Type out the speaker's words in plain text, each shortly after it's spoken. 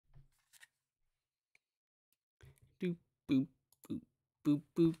Doop, boop, boop, boop,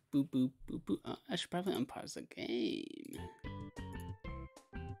 boop, boop, boop, boop, boop. I should probably unpause the game.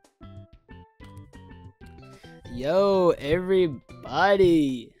 Yo,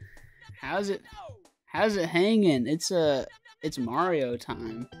 everybody. How's it hanging? It's Mario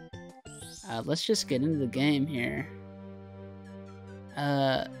time. Let's just get into the game here.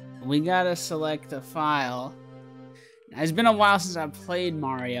 We gotta select a file. It's been a while since I played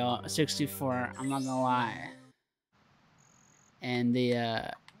Mario 64, I'm not gonna lie. And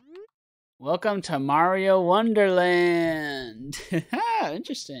welcome to Mario Wonderland.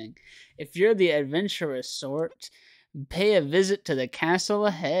 Interesting. If you're the adventurous sort, pay a visit to the castle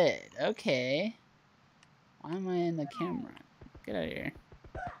ahead. Okay. Why am I in the camera? Get out of here.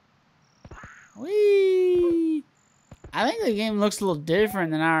 Whee! I think the game looks a little different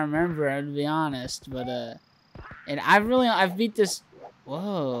than I remember, to be honest. But and I've beat this.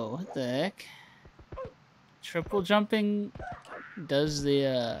 Whoa! What the heck? Triple jumping does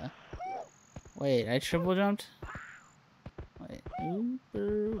the Wait, I triple jumped? Wait. Boop,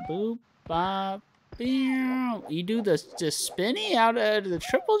 boop, bop, boop. You do the spinny out of the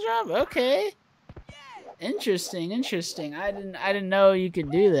triple jump? Okay. Interesting, interesting. I didn't know you could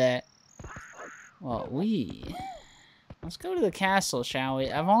do that. Well, let's go to the castle, shall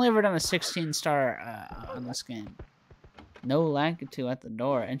we? I've only ever done a 16-star on this game. No Lakitu at the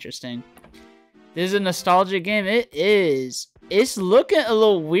door. Interesting. This is a nostalgic game. It is. It's looking a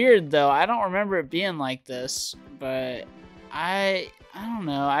little weird though. I don't remember it being like this, but I don't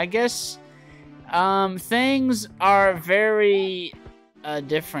know. I guess things are very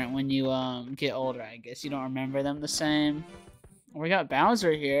different when you get older. I guess you don't remember them the same. We got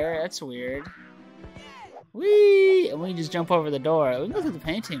Bowser here. That's weird. Whee! And we just jump over the door. We can go through the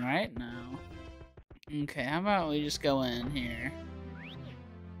painting, right? No. Okay, how about we just go in here?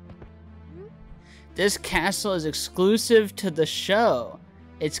 This castle is exclusive to the show.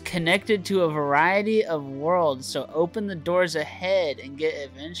 It's connected to a variety of worlds, so open the doors ahead and get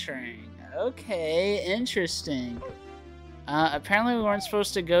adventuring. Okay, interesting. Apparently we weren't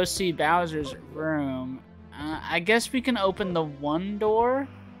supposed to go see Bowser's room. I guess we can open the one door,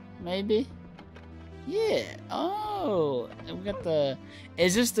 maybe? Yeah. Oh, we got the...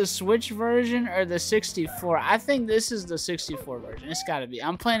 Is this the Switch version or the 64? I think this is the 64 version. It's gotta be.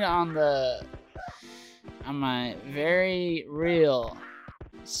 I'm playing it on my very real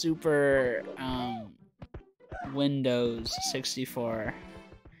super Windows 64.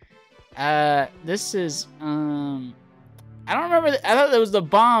 This is I don't remember. I thought that was the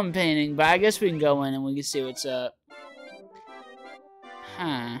bomb painting, but I guess we can go in and we can see what's up.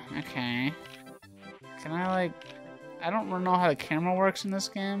 Huh? Okay. Can I like? I don't know how the camera works in this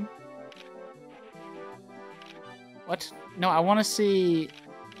game. What? No, I want to see.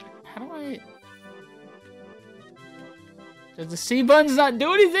 How do I? Does the C buttons not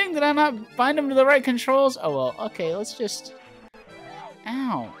do anything? Did I not find them to the right controls? Oh well. Okay, let's just.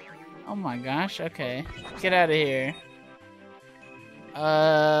 Ow! Oh my gosh. Okay, get out of here.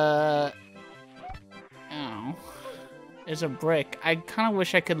 Ow. There's a brick. I kind of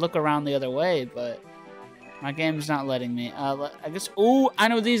wish I could look around the other way, but my game's not letting me. I guess. Ooh, I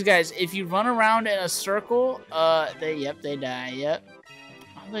know these guys. If you run around in a circle, they die. Yep.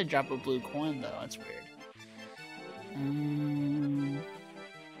 Oh, they drop a blue coin though. That's weird.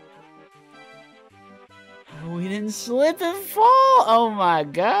 Oh, we didn't slip and fall. Oh my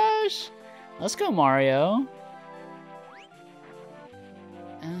gosh. Let's go, Mario.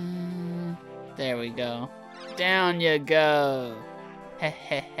 There we go. Down you go.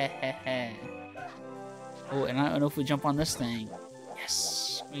 Oh, and I don't know if we jump on this thing.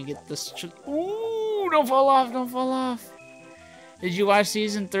 Yes. We get this. Ooh, don't fall off. Don't fall off. Did you watch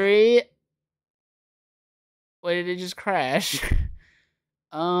season 3? Wait, did it just crash?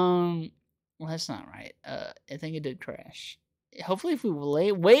 Well, that's not right. I think it did crash. Hopefully, if we wait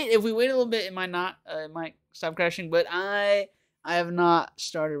a little bit, it might stop crashing. But I have not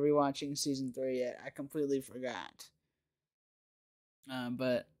started rewatching season 3 yet. I completely forgot.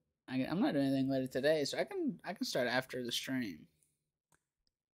 But I'm not doing anything later today, so I can start after the stream.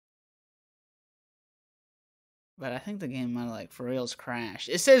 But I think the game might have, like, for reals crashed.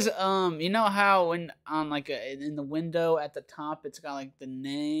 It says, you know how when on, like, in the window at the top, it's got, like, the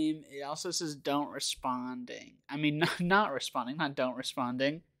name? It also says don't responding. I mean, not responding, not don't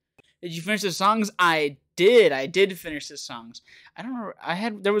responding. Did you finish the songs? I did. I did finish the songs. I don't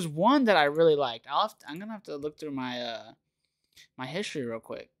remember. There was one that I really liked. I'm going to have to look through my, my history real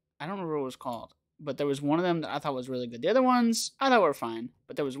quick. I don't remember what it was called. But there was one of them that I thought was really good. The other ones, I thought were fine.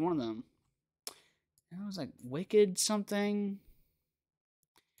 But there was one of them. It was like Wicked something.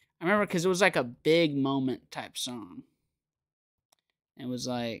 I remember because it was like a big moment type song. It was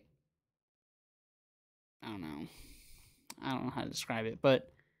like, I don't know. I don't know how to describe it,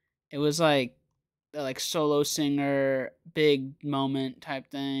 but it was like solo singer, big moment type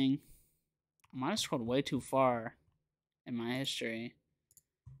thing. I might have scrolled way too far in my history.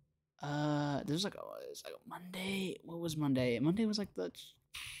 There's like it's like Monday. What was Monday? Monday was like the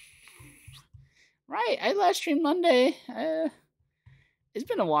right. I last streamed Monday. It's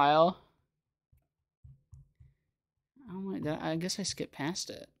been a while. Oh my! I guess I skipped past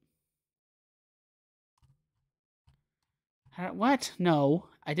it. What? No,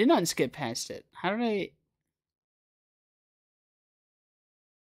 I did not skip past it. How did I?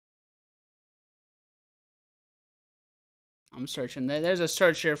 I'm searching. There's a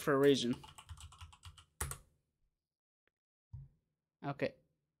search here for a reason. Okay.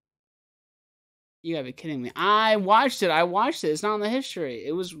 You gotta be kidding me. I watched it. It's not in the history.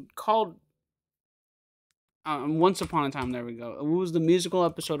 It was called Once Upon a Time. There we go. It was the musical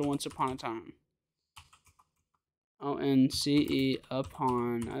episode of Once Upon a Time. ONCE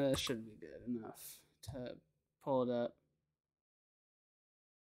upon. That should be good enough to pull it up.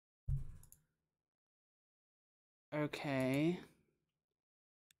 Okay.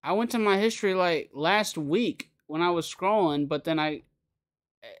 I went to my history like last week when I was scrolling, but then I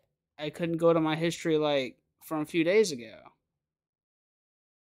couldn't go to my history like from a few days ago.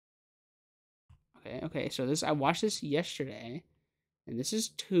 Okay. So this I watched this yesterday, and this is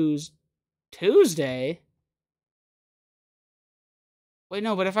Tuesday. Wait,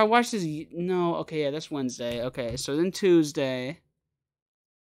 no, but if I watch this, no, okay, yeah, that's Wednesday. Okay, so then Tuesday.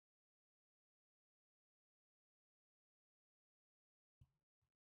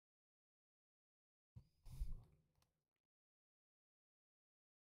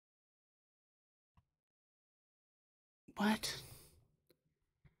 What?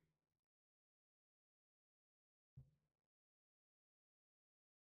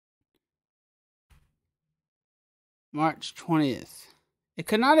 March 20th. It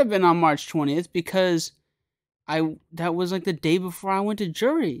could not have been on March 20th because that was like the day before I went to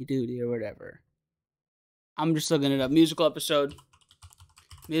jury duty or whatever. I'm just looking it up. Musical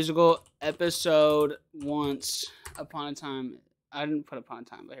episode Once Upon a Time. I didn't put Upon a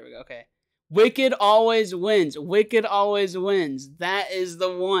Time, but here we go. Okay. Wicked always wins. Wicked always wins. That is the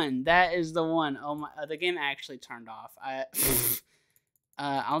one. Oh my! The game actually turned off.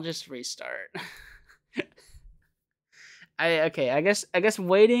 I'll just restart. I guess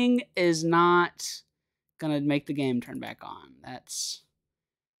waiting is not gonna make the game turn back on. That's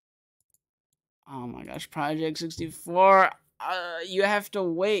oh my gosh, Project 64. You have to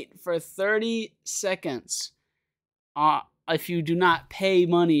wait for 30 seconds. If you do not pay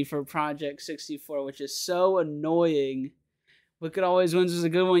money for Project 64, which is so annoying. Wicked Always Wins was a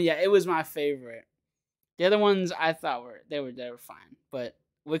good one. Yeah, it was my favorite. The other ones I thought were fine, but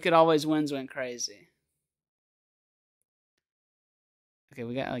Wicked Always Wins went crazy. Okay,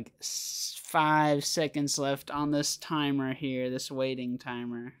 we got like 5 seconds left on this timer here, this waiting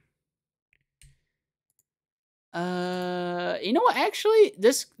timer. You know what? Actually,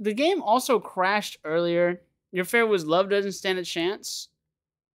 the game also crashed earlier. Your favorite was Love Doesn't Stand a Chance.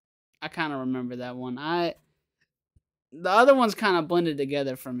 I kind of remember that one. The other ones kind of blended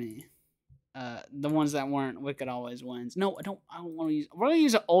together for me. The ones that weren't Wicked Always Wins. No, I don't want to use. We're gonna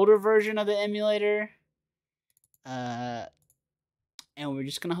use an older version of the emulator. And we're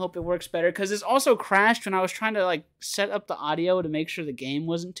just gonna hope it works better because this also crashed when I was trying to like set up the audio to make sure the game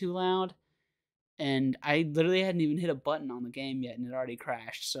wasn't too loud. And I literally hadn't even hit a button on the game yet, and it already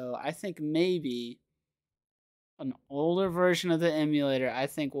crashed. So I think maybe an older version of the emulator I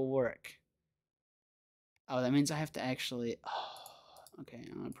think will work. Oh, that means I have to actually. Oh, okay,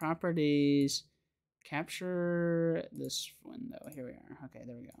 properties, capture this window. Here we are. Okay,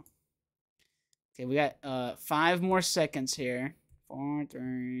 there we go. Okay, we got 5 more seconds here. 4,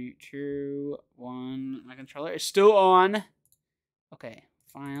 3, 2, 1. My controller is still on. Okay,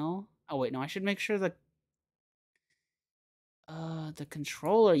 file. Oh wait, no, I should make sure the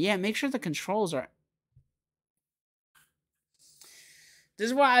controller. Yeah, make sure the controls are. This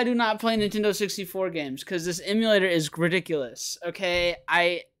is why I do not play Nintendo 64 games, because this emulator is ridiculous. Okay,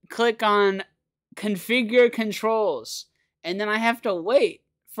 I click on configure controls, and then I have to wait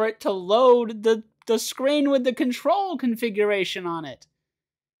for it to load the screen with the control configuration on it.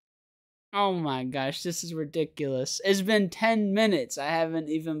 Oh my gosh, this is ridiculous. It's been 10 minutes. I haven't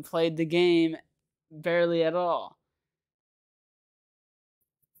even played the game barely at all.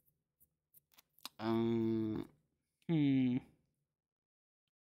 Hmm.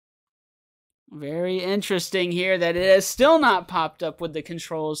 Very interesting here that it has still not popped up with the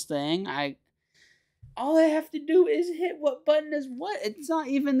controls thing. All I have to do is hit what button is what. It's not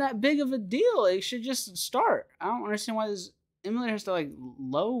even that big of a deal. It should just start. I don't understand why this emulator has to like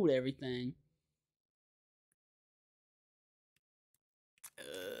load everything.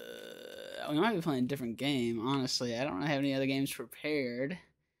 We might be playing a different game, honestly. I don't really have any other games prepared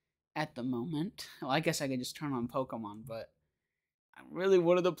at the moment. Well, I guess I could just turn on Pokemon, but I really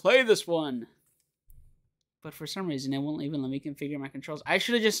wanted to play this one. But for some reason, it won't even let me configure my controls. I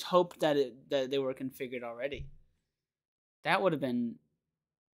should have just hoped that they were configured already. That would have been...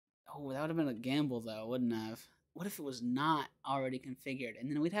 Oh, that would have been a gamble, though, wouldn't have? What if it was not already configured? And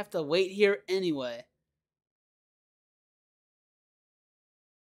then we'd have to wait here anyway.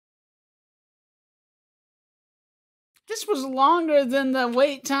 This was longer than the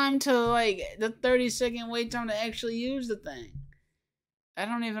wait time to, like, the 30-second wait time to actually use the thing. I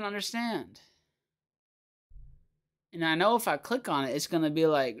don't even understand. And I know if I click on it, it's going to be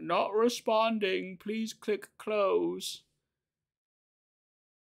like, not responding, please click close.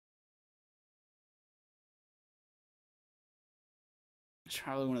 It's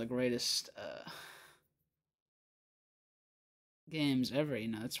probably one of the greatest games ever, you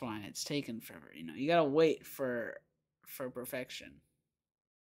know, that's why it's taken forever, you know. You gotta wait for perfection.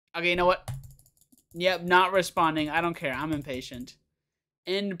 Okay, you know what? Yep, not responding. I don't care. I'm impatient.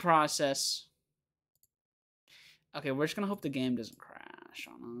 End process. Okay, we're just gonna hope the game doesn't crash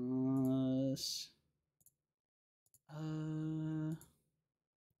on us.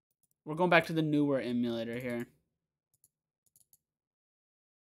 We're going back to the newer emulator here.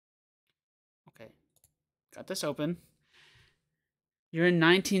 Okay, got this open. You're in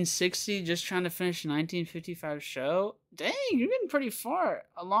 1960, just trying to finish 1955 show? Dang, you're getting pretty far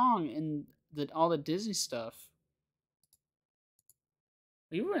along in all the Disney stuff.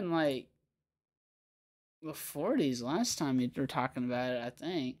 We were in, like, the 40s last time you were talking about it, I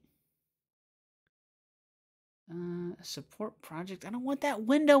think. Support project. I don't want that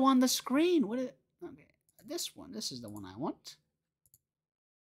window on the screen. Okay, this one. This is the one I want.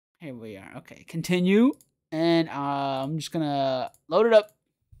 Here we are. Okay, continue. And I'm just gonna load it up.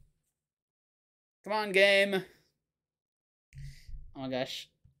 Come on, game. Oh my gosh.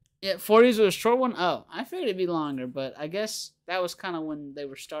 Yeah, 40s was a short one. Oh, I figured it'd be longer, but I guess that was kind of when they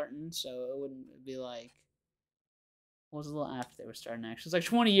were starting, so it wouldn't be like. What was a little after they were starting? Actually, it's like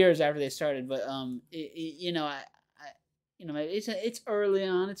 20 years after they started, but you know, you know, it's early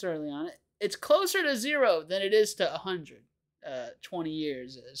on. It's early on. It's closer to 0 than it is to 100. 20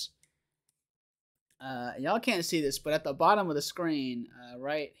 years is. Y'all can't see this, but at the bottom of the screen,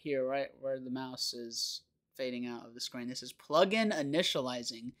 right here, right where the mouse is fading out of the screen, this is plugin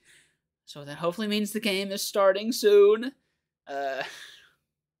initializing. So that hopefully means the game is starting soon.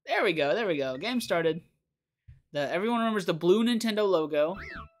 There we go. There we go. Game started. Everyone remembers the blue Nintendo logo.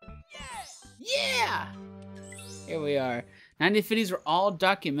 Yeah! Here we are. 1950s were all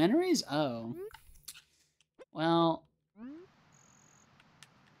documentaries? Oh. Well...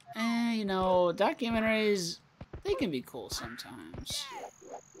 you know, documentaries, they can be cool sometimes.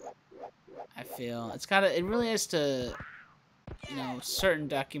 I feel. It really has to, you know, certain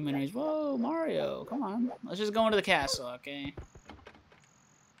documentaries. Whoa, Mario, come on. Let's just go into the castle, okay?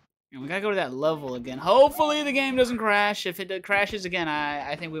 And we gotta go to that level again. Hopefully the game doesn't crash. If it crashes again,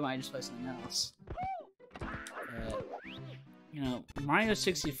 I think we might just play something else. You know, Mario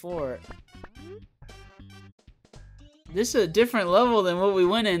 64... This is a different level than what we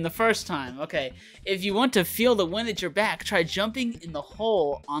went in the first time. Okay, if you want to feel the wind at your back, try jumping in the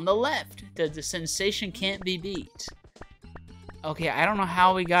hole on the left. The sensation can't be beat. Okay, I don't know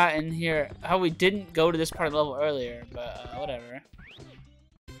how we got in here, how we didn't go to this part of the level earlier, but whatever.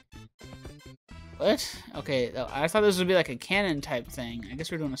 What? Okay, I thought this would be like a cannon type thing. I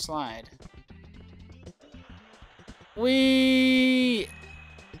guess we're doing a slide. Wee!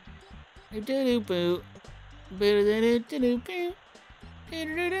 Do-do-do-boo. Oh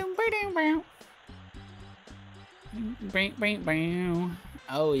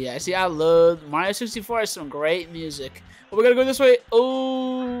yeah, see, I love Mario 64 has some great music. Oh, we gotta go this way.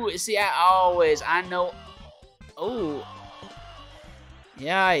 Oh, see, I know. Oh,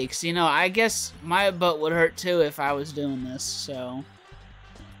 yikes! You know, I guess my butt would hurt too if I was doing this. So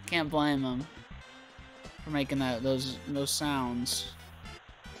can't blame them for making those sounds.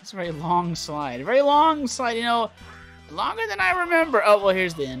 It's a very long slide. A very long slide, you know, longer than I remember. Oh, well,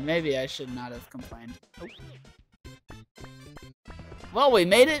 here's the end. Maybe I should not have complained. Oh. Well, we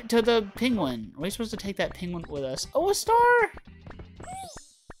made it to the penguin. Are we supposed to take that penguin with us? Oh, a star!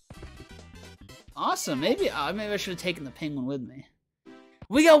 Awesome. Maybe I should have taken the penguin with me.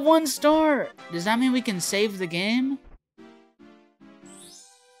 We got 1 star! Does that mean we can save the game?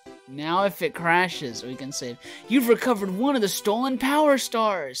 Now if it crashes, we can save. You've recovered 1 of the stolen power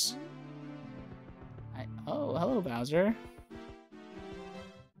stars! Oh, hello, Bowser.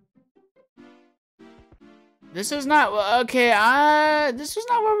 This is not... Okay, this was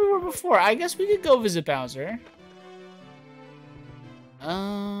not where we were before. I guess we could go visit Bowser.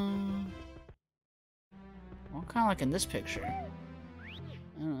 Well, kind of like in this picture.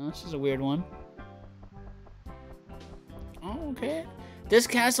 I don't know, this is a weird one. Oh, okay. This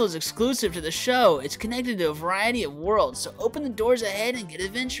castle is exclusive to the show. It's connected to a variety of worlds, so open the doors ahead and get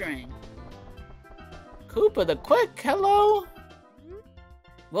adventuring. Koopa the Quick, hello!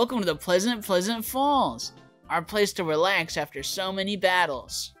 Welcome to the Pleasant Falls, our place to relax after so many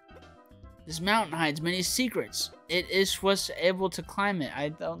battles. This mountain hides many secrets. It was able to climb it. I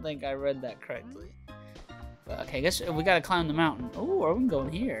don't think I read that correctly. But, okay, I guess we gotta climb the mountain. Oh, or we can go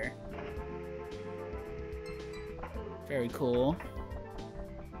in here. Very cool.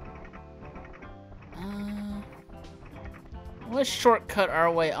 Let's shortcut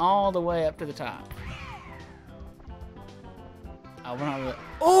our way all the way up to the top. Oh, we're not really...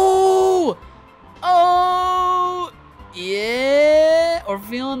 Oh! Oh! Yeah! Or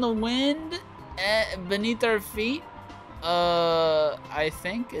feeling the wind beneath our feet. I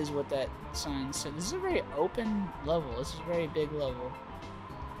think is what that sign said. This is a very open level. This is a very big level.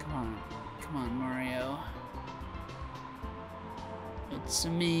 Come on, Mario. It's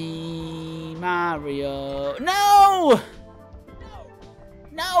me, Mario. No!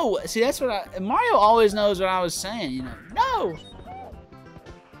 No! See, that's what Mario always knows what I was saying, you know. No!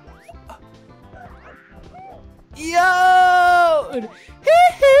 Yo!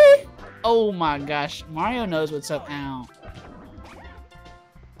 Hee-hee! Oh my gosh, Mario knows what's up. Ow.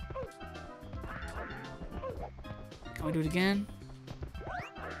 Can we do it again?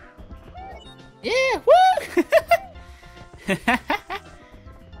 Yeah! Woo!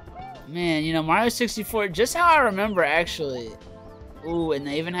 Man, you know, Mario 64, just how I remember, actually. Ooh, and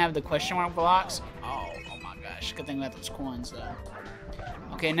they even have the question mark blocks. Oh my gosh. Good thing we got those coins, though.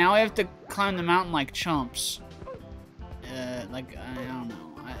 Okay, now we have to climb the mountain like chumps. Like, I don't know.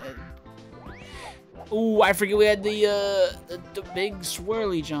 Ooh, I forget we had the big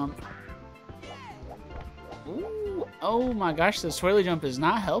swirly jump. Ooh, oh my gosh, the swirly jump is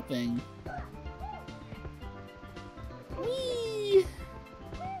not helping. Whee!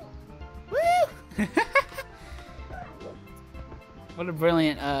 Woo! What a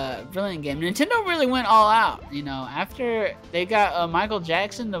brilliant game. Nintendo really went all out, you know. After they got Michael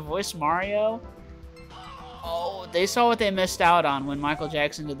Jackson to voice Mario, oh, they saw what they missed out on when Michael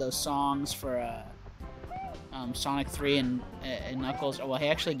Jackson did those songs for Sonic 3 and Knuckles. Oh, well, he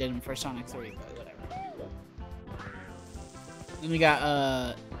actually did them for Sonic 3, but whatever. Then we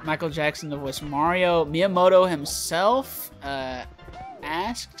got Michael Jackson to voice Mario. Miyamoto himself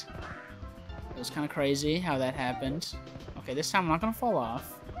asked. It was kind of crazy how that happened. Okay, this time I'm not gonna fall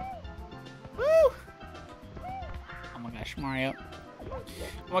off. Woo! Oh my gosh, Mario.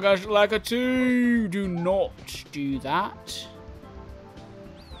 Oh my gosh, Lakitu! Do not do that.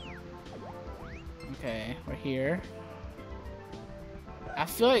 Okay, we're here. I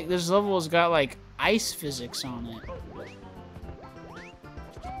feel like this level's got like ice physics on it.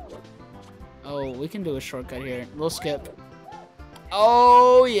 Oh, we can do a shortcut here. We'll skip.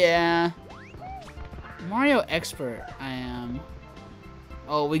 Oh yeah. Mario expert, I am.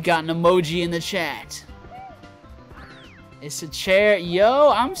 Oh, we got an emoji in the chat. It's a chair.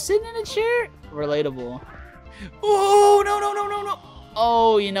 Yo, I'm sitting in a chair. Relatable. Oh, no.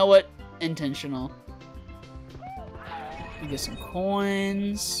 Oh, you know what? Intentional. We get some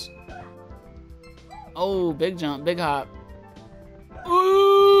coins. Oh, big jump, big hop.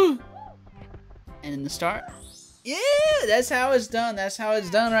 Ooh! And then the start. Yeah, that's how it's done. That's how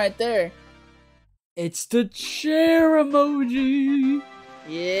it's done right there. It's the chair emoji.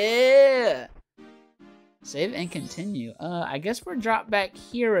 Yeah. Save and continue. I guess we're dropped back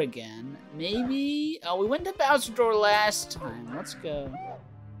here again. Maybe. Oh, we went to Bowser Door last time. Let's go.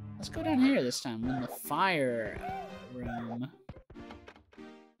 Let's go down here this time in the fire room.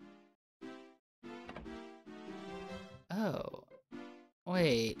 Oh.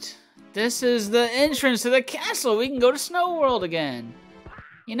 Wait. This is the entrance to the castle. We can go to Snow World again.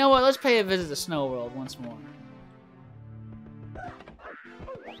 You know what? Let's pay a visit to Snow World once more.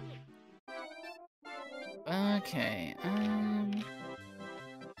 Okay,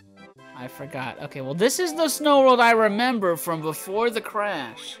 I forgot. Okay, well, this is the Snow World I remember from before the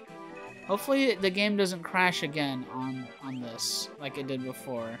crash. Hopefully the game doesn't crash again on this, like it did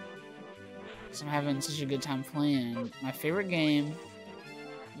before. Because I'm having such a good time playing my favorite game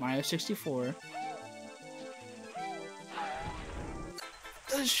Mario 64.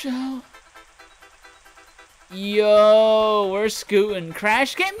 The show. Yo, we're scooting.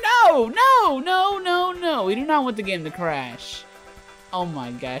 Crash game? No, no, no, no, no. We do not want the game to crash. Oh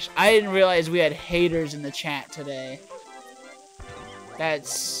my gosh. I didn't realize we had haters in the chat today.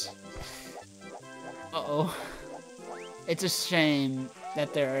 That's... Uh-oh. It's a shame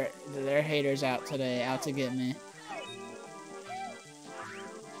that there are haters out today, out to get me.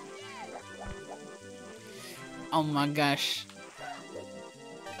 Oh my gosh.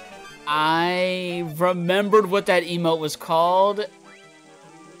 I remembered what that emote was called.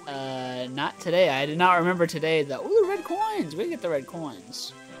 Not today. I did not remember today, though. Ooh, the red coins. We get the red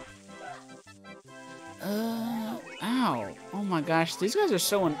coins. Ow. Oh my gosh. These guys are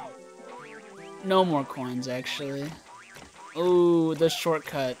so... No more coins, actually. Ooh, the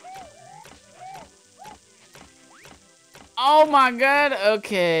shortcut. Oh my god.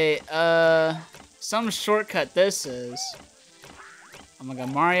 Okay. Some shortcut this is. Oh my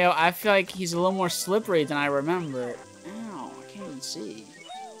god, Mario, I feel like he's a little more slippery than I remember. Ow, I can't even see.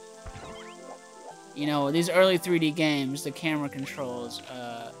 You know, these early 3D games, the camera controls,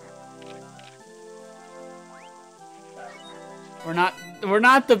 we're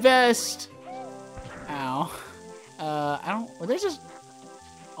not the best. Ow. I don't, well, there's just,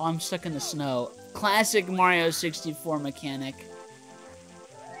 oh, I'm stuck in the snow. Classic Mario 64 mechanic.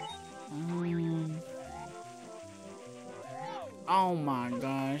 Oh my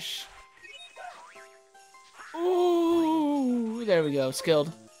gosh. Ooh, there we go,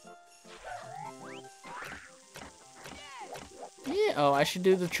 skilled. Yeah, oh, I should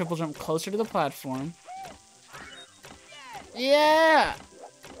do the triple jump closer to the platform. Yeah!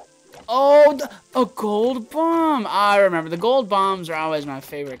 Oh, a gold bomb! I remember, the gold bombs are always my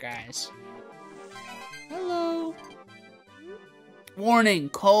favorite guys. Hello. Warning,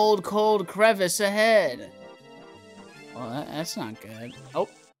 cold, cold crevice ahead. Well, that's not good. Oh.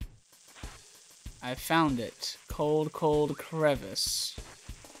 I found it. Cold, cold crevice.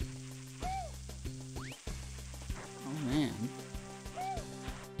 Oh, man.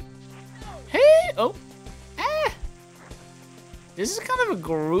 Hey! Oh! Ah! This is kind of a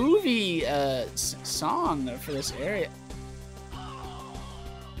groovy song for this area.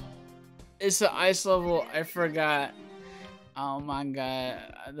 It's the ice level. I forgot. Oh my god.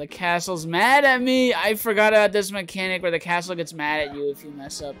 The castle's mad at me. I forgot about this mechanic where the castle gets mad at you if you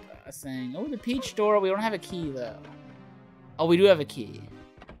mess up a thing. Oh, the peach door. We don't have a key, though. Oh, we do have a key.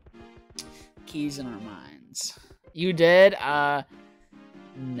 Keys in our minds. You did?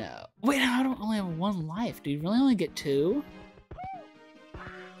 No. Wait, I don't only have one life. Do you really only get two?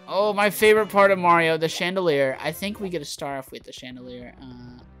 Oh, my favorite part of Mario, the chandelier. I think we get a star if we hit the chandelier.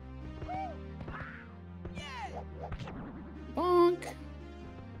 Bonk.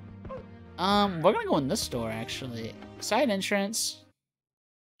 We're gonna go in this door, actually. Side entrance.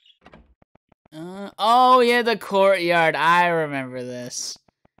 Oh yeah, the courtyard. I remember this.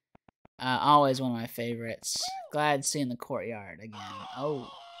 Always one of my favorites. Glad seeing the courtyard again. Oh.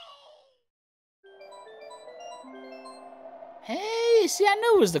 Hey, see, I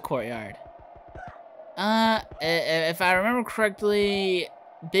knew it was the courtyard. If I remember correctly,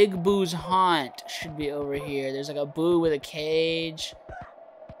 Big Boo's haunt should be over here. There's like a Boo with a cage.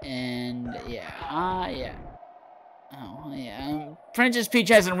 And yeah, yeah. Oh, yeah. Princess Peach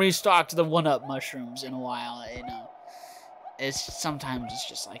hasn't restocked the 1-up mushrooms in a while, you know. Sometimes it's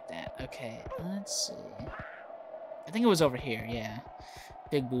just like that. Okay, let's see. I think it was over here, yeah.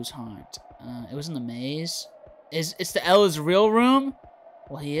 Big Boo's haunt. It was in the maze. It's the L is real room?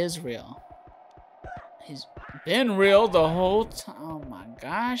 Well, he is real. He's been real the whole time. Oh my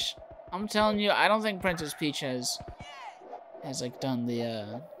gosh. I'm telling you, I don't think Princess Peach has like done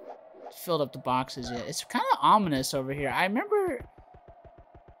the filled up the boxes yet. It's kind of ominous over here. I remember,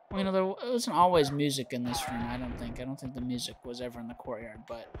 you know, there wasn't always music in this room. I don't think the music was ever in the courtyard,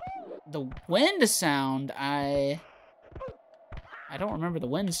 but the wind sound, I don't remember the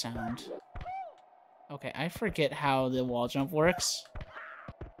wind sound. Okay, I forget how the wall jump works.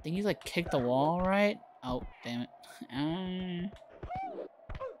 I think you like kick the wall, right? Oh, damn it.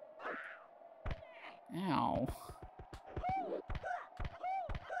 Ow.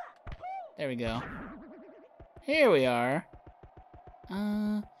 There we go. Here we are.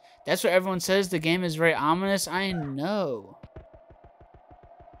 That's what everyone says. The game is very ominous. I know.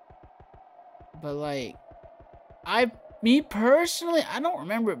 But like, me personally, I don't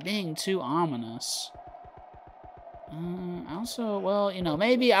remember it being too ominous. Also, well, you know,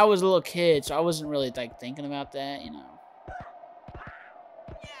 maybe I was a little kid, so I wasn't really like thinking about that, you know.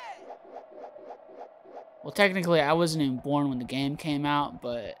 Well, technically, I wasn't even born when the game came out,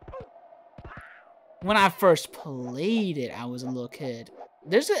 but when I first played it, I was a little kid.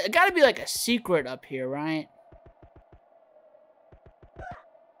 There's gotta be like a secret up here, right?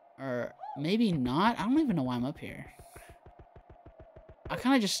 Or maybe not. I don't even know why I'm up here. I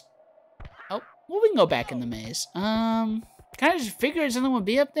kind of just... Oh, well, we can go back in the maze. Kind of just figured something would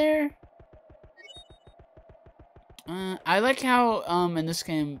be up there. I like how, in this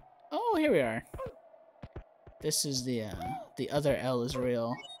game... Oh, here we are. This is the other L is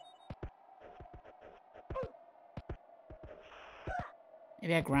real.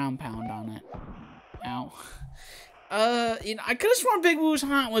 Maybe I ground pound on it. Ow. You know, I could have sworn Big Boo's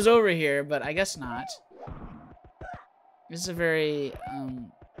Haunt was over here, but I guess not. This is a very,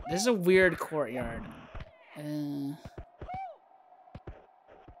 this is a weird courtyard.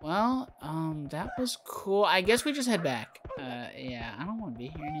 Well, that was cool. I guess we just head back. Yeah, I don't want to be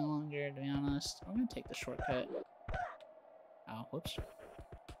here any longer, to be honest. I'm gonna take the shortcut. Oh, whoops.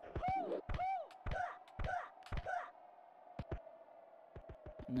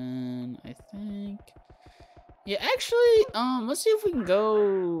 And then I think... Yeah, actually, let's see if we can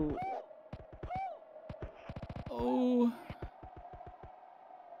go... Oh...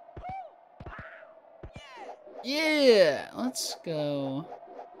 Yeah, let's go.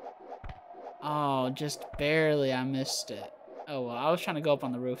 Oh, just barely I missed it. Oh, well, I was trying to go up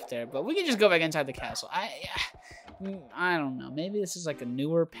on the roof there, but we can just go back inside the castle. I don't know. Maybe this is like a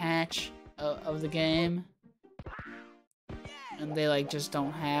newer patch of the game. And they like just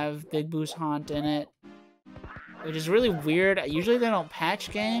don't have Big Boo's Haunt in it. Which is really weird. Usually they don't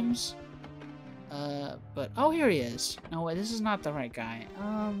patch games. But oh, here he is. No, wait, this is not the right guy.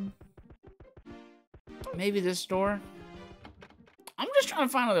 Maybe this door? I'm just trying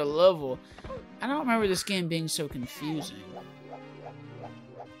to find another level. I don't remember this game being so confusing.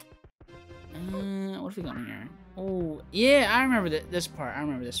 What if we got in here? Oh, yeah, I remember this part. I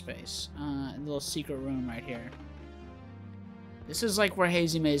remember this space. A little secret room right here. This is like where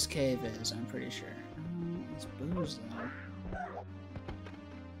Hazy Maze Cave is, I'm pretty sure. It's booze, though.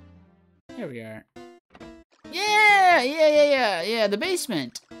 Here we are. Yeah, the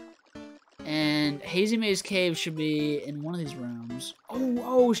basement. And Hazy Maze Cave should be in one of these rooms.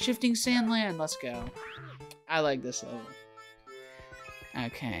 Oh, Shifting Sandland. Let's go. I like this level.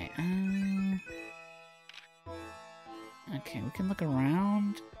 Okay. Okay, we can look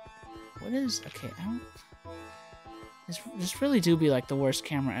around. What is... Okay, I don't... This really do be like the worst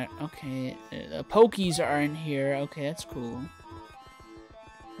camera. Okay, the pokies are in here. Okay, that's cool.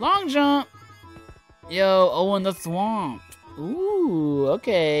 Long jump! Yo, Owen the Thwomp. Ooh,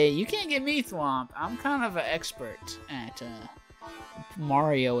 okay. You can't get me, Thwomp. I'm kind of an expert at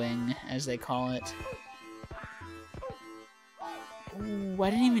Marioing, as they call it. Ooh, I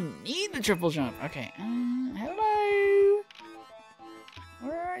didn't even need the triple jump. Okay, hello.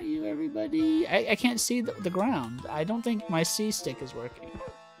 Where are you, everybody? I can't see the ground. I don't think my C-stick is working.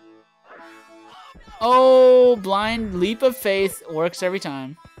 Oh, blind leap of faith works every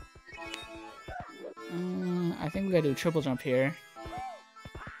time. I think we gotta do a triple jump here.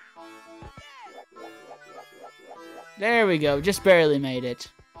 There we go. Just barely made it.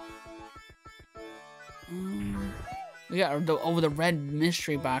 We got the red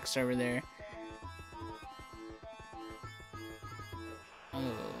mystery box over there. Oh,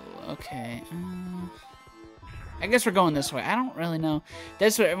 okay. I guess we're going this way. I don't really know.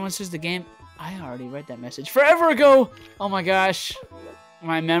 That's what everyone says the game... I already read that message forever ago! Oh my gosh.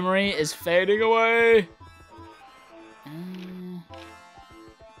 My memory is fading away.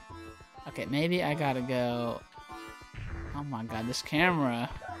 Okay, maybe I gotta go... Oh my god, this camera.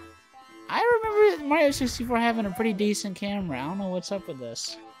 I remember Mario 64 having a pretty decent camera. I don't know what's up with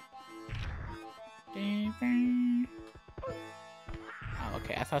this. Oh,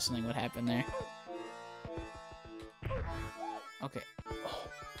 okay, I thought something would happen there. Okay. Oh.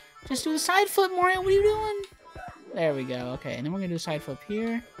 Just do the side flip, Mario. What are you doing? There we go. Okay, and then we're gonna do a side flip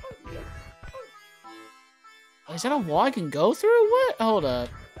here. Oh, is that a wall I can go through? What? Hold up.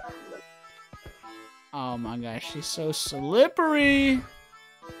 Oh my gosh, she's so slippery.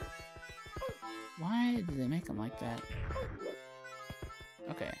 Why did they make them like that?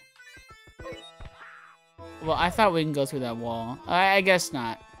 Okay. Well, I thought we can go through that wall. I guess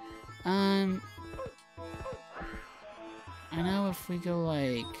not. I know if we go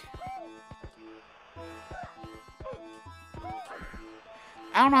like...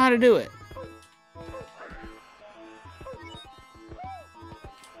 I don't know how to do it.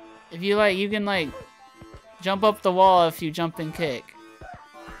 If you like, you can like jump up the wall if you jump and kick.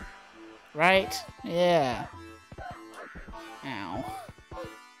 Right? Yeah. Ow.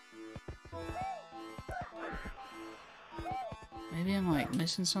 Maybe I'm like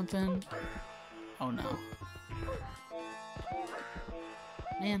missing something. Oh no.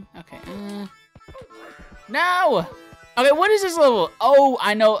 Man, okay. No! Okay, what is this level? Oh,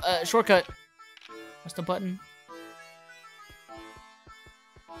 I know. Shortcut. What's the button?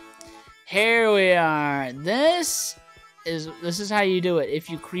 Here we are. This is how you do it. If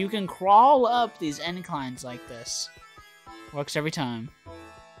you can crawl up these inclines like this. Works every time.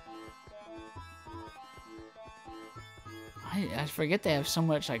 I forget they have so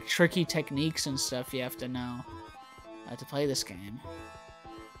much like tricky techniques and stuff you have to know to play this game.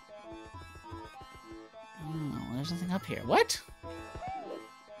 Oh, there's nothing up here. What?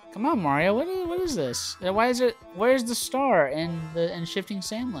 Come on, Mario. What is this? Why is it? Where's the star in Shifting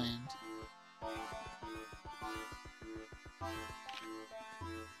Sandland?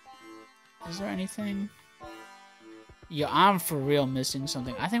 Is there anything? Yo, I'm for real missing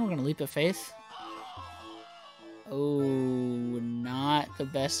something. I think we're gonna leap of faith. Oh, not the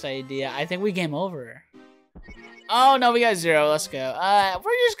best idea. I think we game over. Oh no, we got 0. Let's go.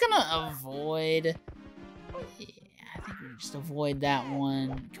 We're just gonna avoid. Yeah, I think we just avoid that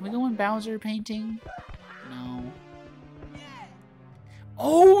one. Can we go in Bowser painting? No.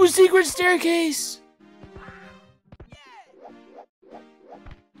 Oh, secret staircase.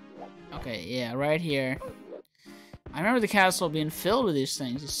 Okay, yeah, right here. I remember the castle being filled with these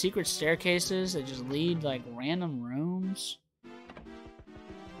things. These secret staircases that just lead, like, random rooms.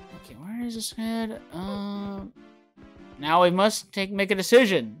 Okay, where is this head? Now we must make a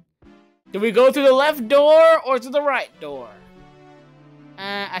decision. Do we go through the left door or through the right door?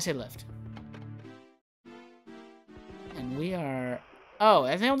 I say left. And we are... Oh,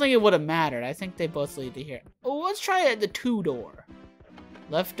 I don't think it would have mattered. I think they both lead to here. Oh, let's try the 2-door.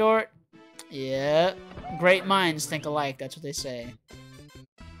 Left door... Yeah, great minds think alike, that's what they say.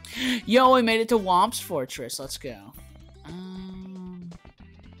 Yo, we made it to Womp's Fortress, let's go.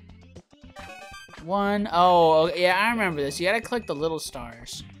 1, oh, yeah, I remember this. You gotta click the little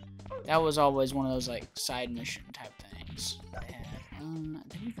stars. That was always one of those, like, side mission type things. I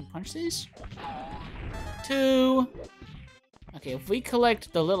think we can punch these? 2. Okay, if we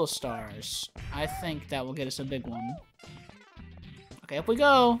collect the little stars, I think that will get us a big one. Okay, up we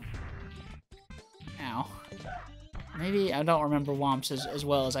go. Ow. Maybe I don't remember Womps as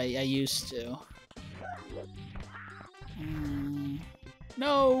well as I used to.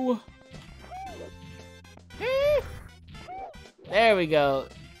 No! There we go.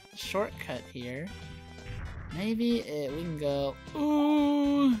 Shortcut here. Maybe we can go...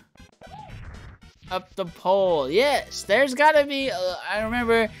 Ooh! Up the pole. Yes! There's gotta be... I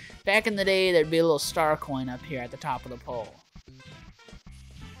remember back in the day there'd be a little star coin up here at the top of the pole.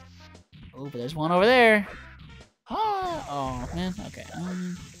 Oh, but there's one over there. Oh, man. Okay.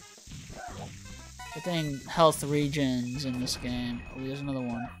 Good thing health regens in this game. Oh, there's another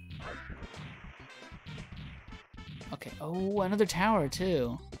one. Okay. Oh, another tower,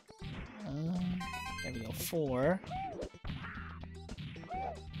 too. There we go. 4.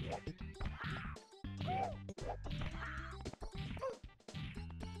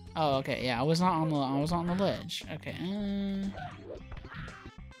 Oh, okay. Yeah, I was not on the ledge. Okay.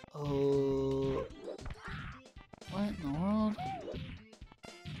 Oh, what in the world?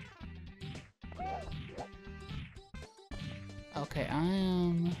 Okay, I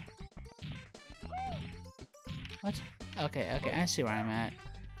am... What? Okay, I see where I'm at.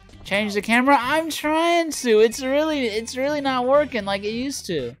 Change the camera? I'm trying to! It's really not working like it used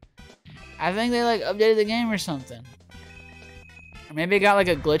to. I think they, like, updated the game or something. Or maybe it got, like,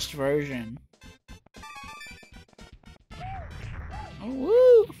 a glitched version. Oh,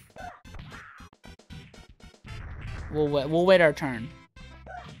 woo! We'll wait our turn.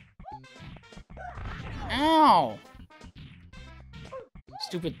 Ow!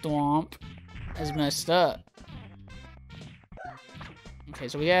 Stupid thwomp has messed up. Okay,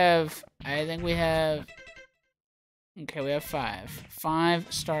 so we have... I think we have... Okay, we have 5.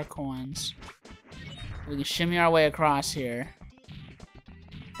 5 star coins. We can shimmy our way across here.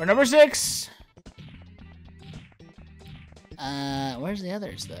 For number 6! Where's the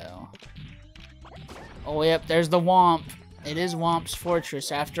others, though? Oh, yep, there's the Womp. It is Womp's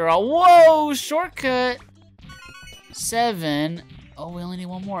Fortress after all. Whoa, shortcut! 7. Oh, we only need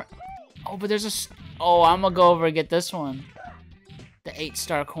one more. Oh, but there's a... Oh, I'm gonna go over and get this one. The 8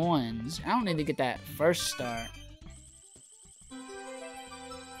 star coins. I don't need to get that first star.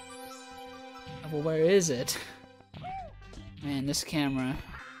 Well, where is it? Man, this camera.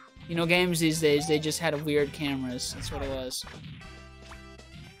 You know, games these days, they just had weird cameras. That's what it was.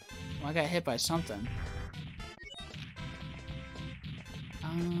 Well, I got hit by something.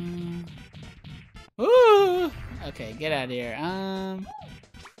 Ooh! Okay, get out of here.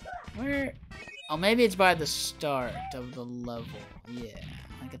 Where? Oh, maybe it's by the start of the level. Yeah,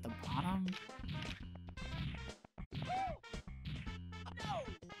 like at the bottom.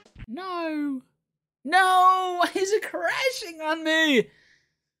 No! No! Why is it crashing on me?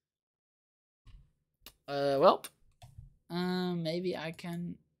 Well. Maybe I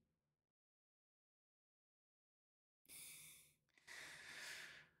can...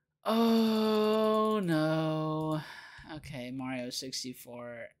 Oh, no. Okay, Mario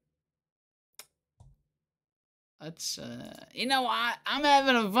 64. Let's, you know what? I'm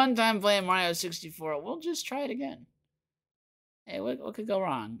having a fun time playing Mario 64. We'll just try it again. Hey, what could go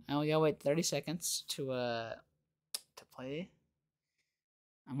wrong? And we gotta wait 30 seconds to play.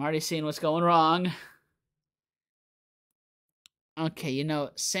 I'm already seeing what's going wrong. Okay, you know,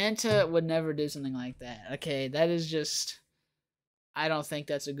 Santa would never do something like that. Okay, that is just... I don't think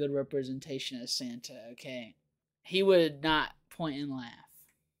that's a good representation of Santa, okay? He would not point and laugh.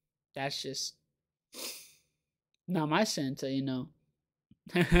 That's just... not my Santa, you know.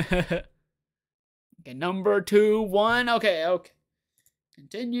 Okay, number 2, 1. Okay.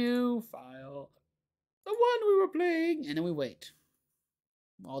 Continue, file. The one we were playing. And then we wait.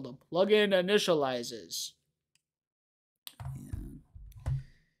 While the plugin initializes. Yeah.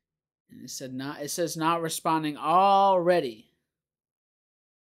 And it says not responding already.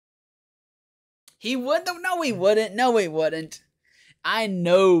 He would? No, he wouldn't. No, he wouldn't. I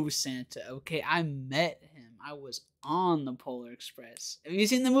know Santa, okay? I met him. I was on the Polar Express. Have you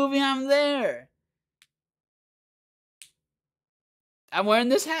seen the movie? I'm there. I'm wearing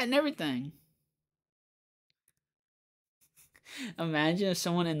this hat and everything. Imagine if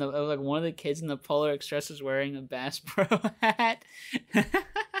someone in the, like one of the kids in the Polar Express is wearing a Bass Pro hat.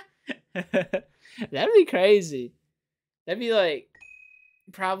 That'd be crazy. That'd be like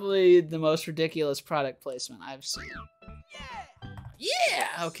probably the most ridiculous product placement I've seen. Yeah!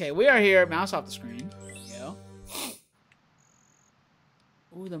 Okay, we are here. Mouse off the screen. There we go.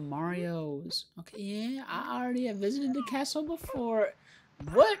 Ooh, the Marios. Okay, yeah, I already have visited the castle before.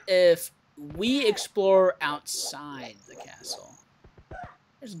 What if we explore outside the castle?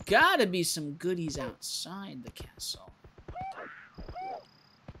 There's gotta be some goodies outside the castle.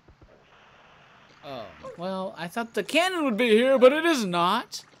 Oh, well, I thought the cannon would be here, but it is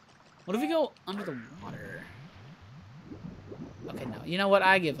not. What if we go under the water? Okay, no. You know what?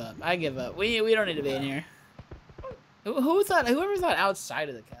 I give up. I give up. We don't need to be in here. Whoever thought outside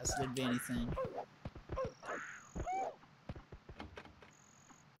of the castle there'd be anything?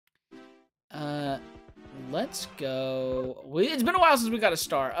 Let's go. It's been a while since we got a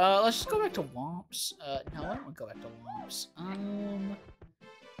star. Let's just go back to Womps. No, I don't want to go back to Womps.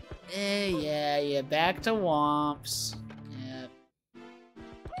 Yeah, back to Womps. Yeah.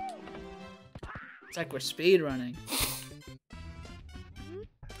 It's like we're speed running.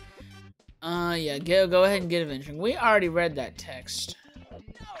 Yeah, go ahead and get adventuring. We already read that text.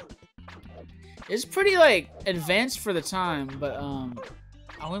 It's pretty, like, advanced for the time, but, oh,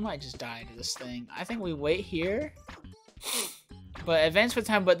 we might just die to this thing. I think we wait here. But advanced for the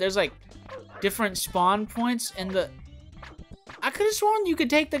time, but there's, like, different spawn points in the... I could have sworn you could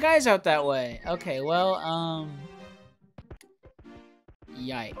take the guys out that way. Okay, well,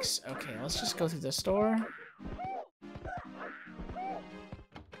 yikes. Okay, let's just go through the store.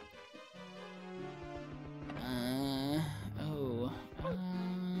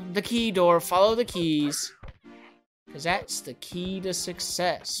 The key door. Follow the keys. Because that's the key to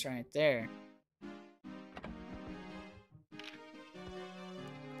success right there.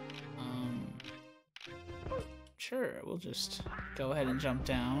 Sure, we'll just go ahead and jump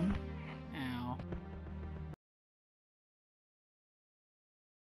down. Ow.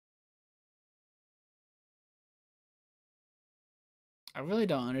 I really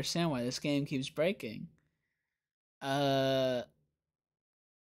don't understand why this game keeps breaking. I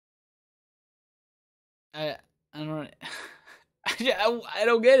don't I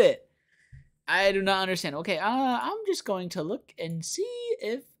don't get it. I do not understand. Okay, I'm just going to look and see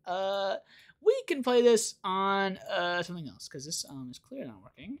if we can play this on something else, because this is clearly not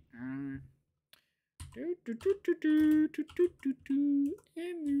working.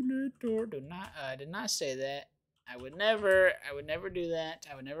 Emulator. Did not say that. I would never do that.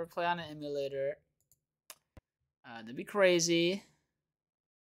 I would never play on an emulator. That'd be crazy.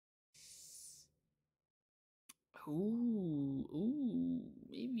 Ooh,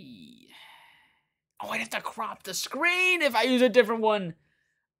 maybe. Oh, I'd have to crop the screen if I use a different one.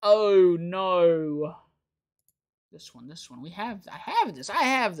 Oh no. This one. I have this.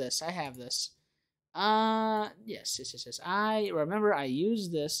 Yes. I remember I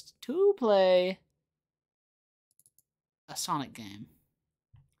used this to play a Sonic game.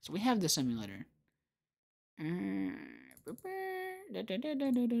 So we have the simulator.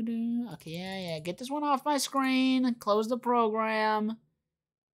 Okay, yeah. Get this one off my screen. Close the program.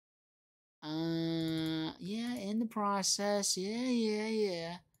 Yeah, in the process.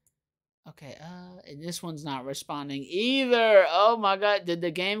 Yeah. Okay, and this one's not responding either. Oh my god, did the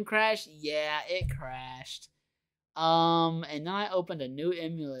game crash? Yeah, it crashed. And then I opened a new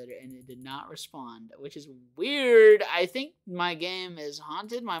emulator and it did not respond, which is weird. I think my game is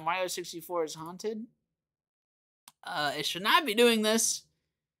haunted. My Mario 64 is haunted. It should not be doing this.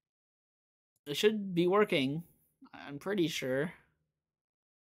 It should be working. I'm pretty sure.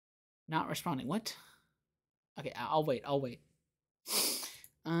 Not responding. What? Okay, I'll wait.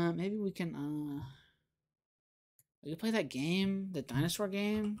 Maybe we can play that game, the dinosaur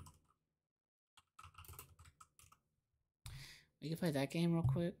game. We can play that game real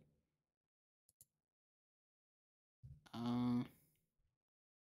quick.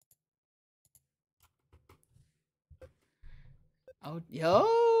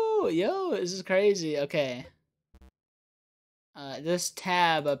 Oh, yo, this is crazy. Okay. This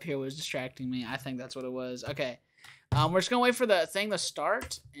tab up here was distracting me. I think that's what it was. Okay. We're just gonna wait for the thing to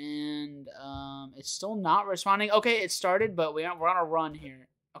start, and it's still not responding. Okay, it started, but we're on a run here.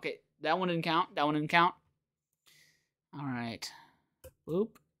 Okay, that one didn't count. All right. Boop.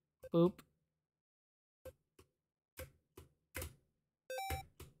 Oh,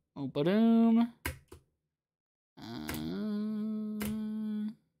 ba-doom.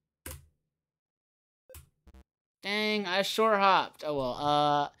 Dang, I short hopped. Oh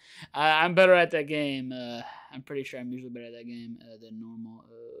well. I'm better at that game. I'm pretty sure I'm usually better at that game than normal.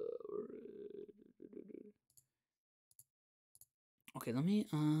 Okay, let me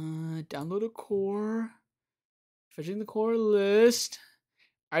download a core. Fetching the core list.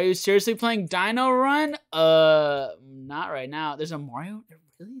 Are you seriously playing Dino Run? Not right now. There's a Mario.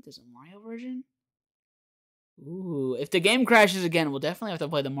 Really? There's a Mario version? Ooh, if the game crashes again, we'll definitely have to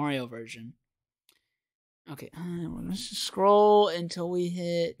play the Mario version. Okay, we're gonna scroll until we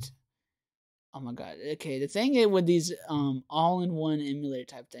hit. Oh my god. Okay, the thing with these all-in-one emulator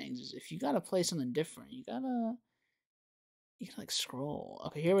type things is if you gotta play something different, you gotta like scroll.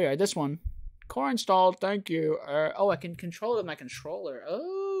 Okay, here we are. This one. Core installed. Thank you. Oh, I can control it with my controller.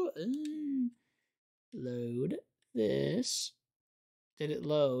 Oh, load this. Did it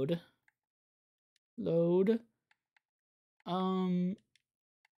load? Load.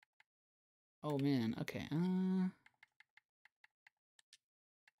 Oh man. Okay.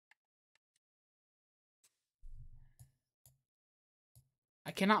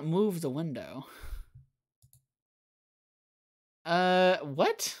 I cannot move the window.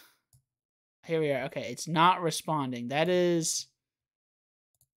 What? Here we are. Okay, it's not responding. That's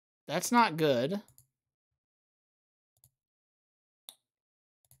not good.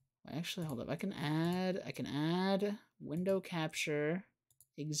 Actually, hold up. I can add window capture,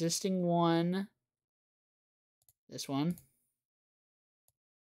 existing one. This one.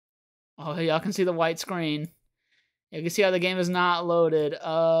 Oh, y'all can see the white screen. You can see how the game is not loaded.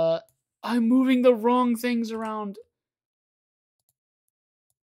 I'm moving the wrong things around.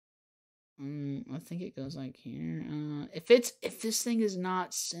 I think it goes like here. If this thing is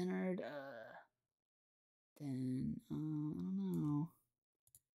not centered, then I don't know.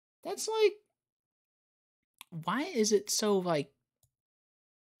 That's like, why is it so like?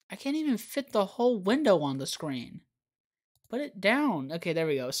 I can't even fit the whole window on the screen. Put it down. Okay, there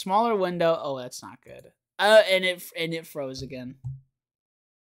we go. Smaller window. Oh, that's not good. And it froze again.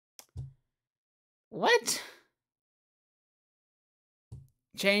 What?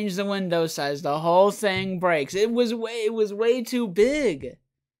 Change the window size. The whole thing breaks. It was way too big.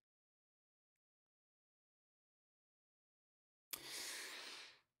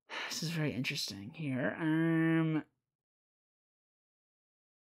 This is very interesting here.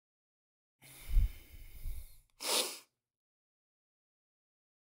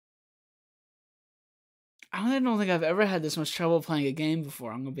 I don't think I've ever had this much trouble playing a game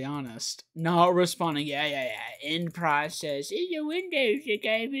before. I'm gonna be honest. Not responding. Yeah. In process. In the Windows, the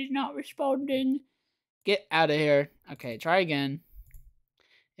game is not responding. Get out of here. Okay, try again.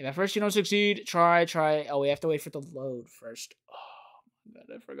 If at first you don't succeed, try. Oh, we have to wait for it to load first. Oh my god,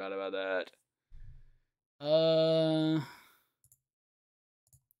 I forgot about that.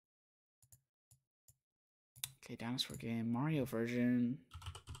 Okay, dinosaur game, Mario version.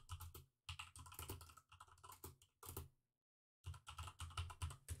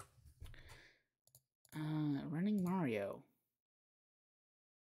 Running Mario.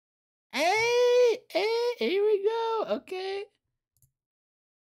 Hey, here we go. Okay.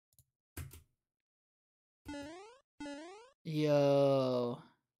 Yo.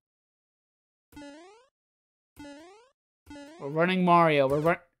 We're running Mario.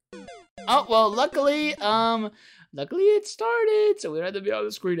 Oh, well, luckily it started, so we don't have to be on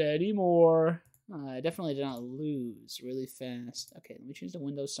the screen anymore. I definitely did not lose really fast. Okay, let me change the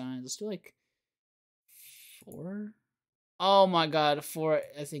window size. Let's do like 4. Oh my god, 4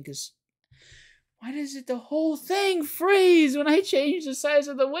 I think is... Why does the whole thing freeze when I change the size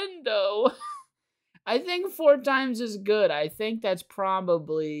of the window? I think 4 times is good. I think that's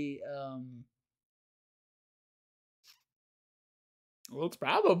probably well, it's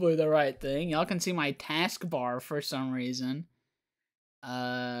probably the right thing. Y'all can see my taskbar for some reason.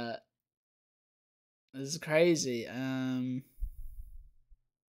 This is crazy. I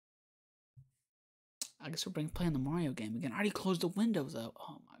guess we're playing the Mario game again. I already closed the window though.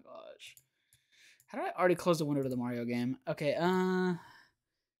 Oh my gosh. How did I already close the window to the Mario game? Okay,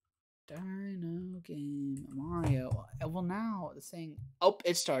 Dino game Mario. Well, now the thing. Oh,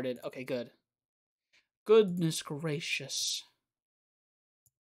 it started. Okay, good. Goodness gracious.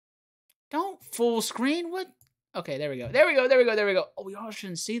 Don't full screen. What? Okay, there we go. There we go. There we go. There we go. Oh, we all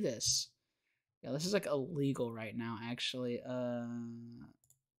shouldn't see this. Yeah, this is like illegal right now, actually. I'm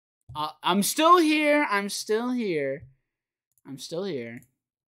still here. I'm still here. I'm still here.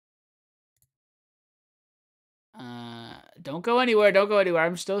 Don't go anywhere. Don't go anywhere.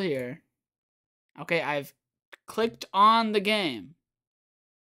 I'm still here. Okay, I've clicked on the game.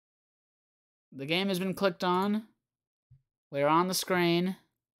 The game has been clicked on. We're on the screen.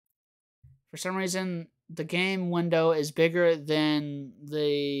 For some reason, the game window is bigger than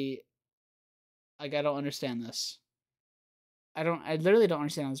the... Like, I don't understand this. I literally don't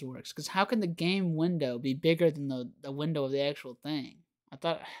understand how this works. Because how can the game window be bigger than the window of the actual thing? I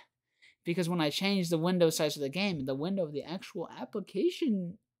thought... Because when I changed the window size of the game, the window of the actual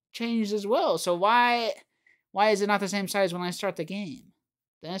application changed as well. So why is it not the same size when I start the game?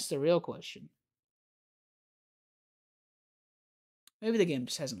 That's the real question. Maybe the game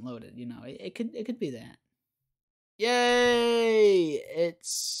just hasn't loaded, you know. It could be that. Yay!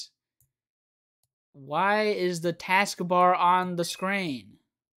 It's... Why is the taskbar on the screen?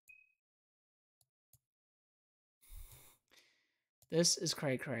 This is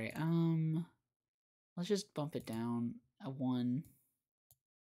cray-cray. Let's just bump it down a 1.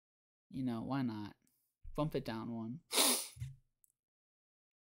 You know, why not? Bump it down 1.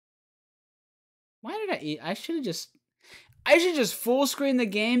 Why did I eat? I should just full screen the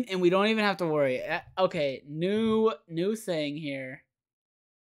game and we don't even have to worry. Okay, new thing here.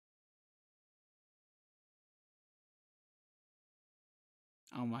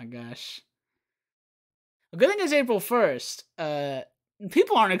 Oh my gosh. A good thing is April 1st.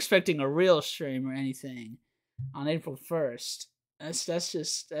 People aren't expecting a real stream or anything on April 1st. That's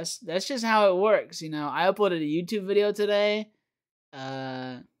just how it works, you know. I uploaded a YouTube video today.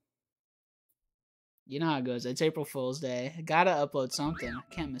 You know how it goes. It's April Fool's Day. I gotta upload something. I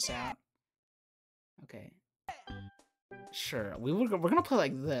can't miss out. Okay. Sure. We're gonna play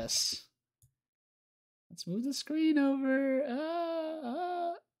like this. Let's move the screen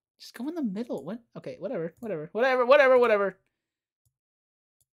over. Just go in the middle. What? Okay, whatever.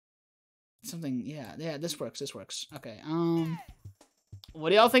 Something, yeah, this works. Okay, what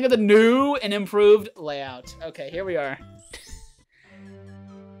do y'all think of the new and improved layout? Okay, here we are.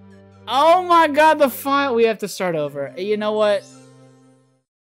 Oh my god, the file. We have to start over. You know what?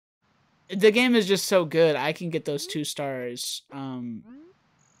 The game is just so good. I can get those 2 stars.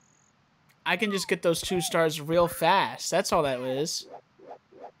 I can just get those 2 stars real fast. That's all that is.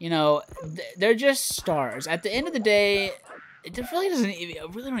 You know, they're just stars. At the end of the day, it really doesn't even... I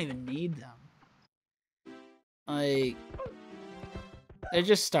really don't even need them. Like... They're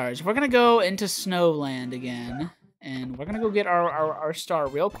just stars. We're gonna go into Snowland again. And we're gonna go get our star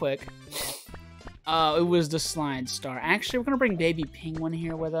real quick. It was the slide star. Actually, we're gonna bring Baby Penguin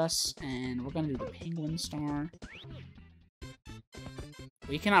here with us. And we're gonna do the Penguin star.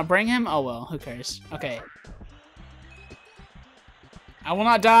 We cannot bring him? Oh well, who cares? Okay. I will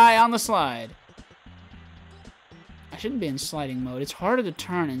not die on the slide. I shouldn't be in sliding mode. It's harder to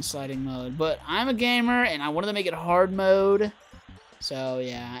turn in sliding mode, but I'm a gamer and I wanted to make it hard mode. So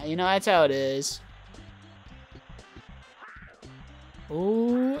yeah, you know, that's how it is.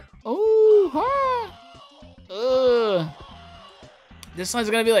 Ooh, ooh, ha! Ugh. This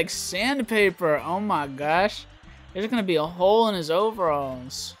slide's gonna be like sandpaper. Oh my gosh. There's gonna be a hole in his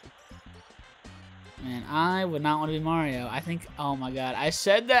overalls. Man, I would not want to be Mario. I think, oh my god, I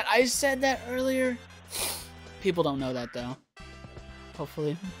said that earlier. People don't know that though.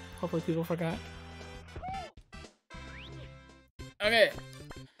 Hopefully people forgot. Okay.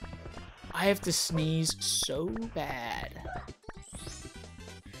 I have to sneeze so bad.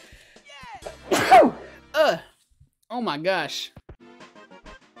 Oh my gosh.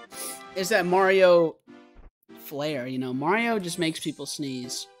 It's that Mario flair, you know. Mario just makes people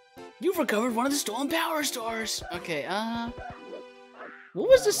sneeze. You've recovered one of the stolen power stars. Okay, what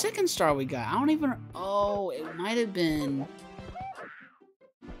was the second star we got? I don't even... Oh, it might have been...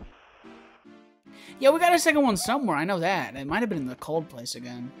 Yeah, we got a second one somewhere. I know that. It might have been in the cold place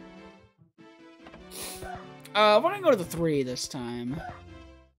again. We're gonna go to the 3 this time.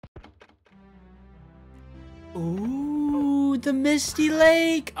 Ooh, the Misty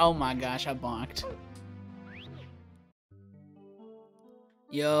Lake. Oh my gosh, I bonked.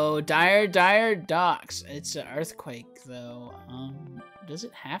 Yo, dire docks. It's an earthquake, though. Does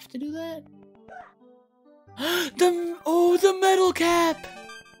it have to do that? the metal cap.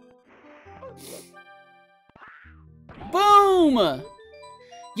 Boom!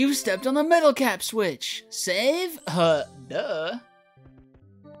 You stepped on the metal cap switch. Save? Duh.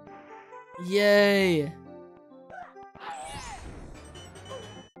 Yay.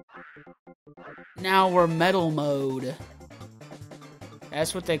 Now we're metal mode.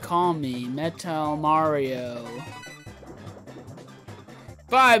 That's what they call me, Metal Mario.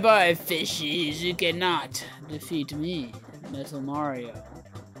 Bye-bye, fishies. You cannot defeat me, Metal Mario.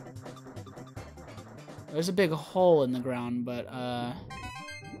 There's a big hole in the ground, but,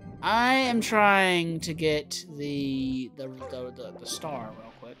 I am trying to get the star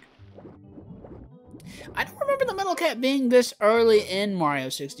real quick. I don't remember the metal cap being this early in Mario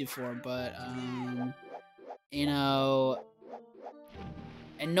 64, but, you know...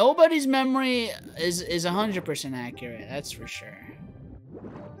 And nobody's memory is 100% accurate, that's for sure.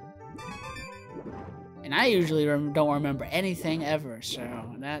 And I usually don't remember anything ever, so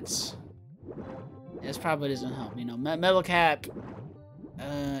that's probably doesn't help. You know, metal cap.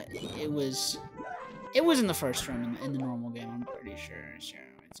 It was in the first room in the normal game. I'm pretty sure. So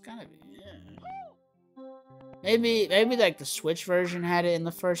it's gotta be. Yeah. Maybe like the Switch version had it in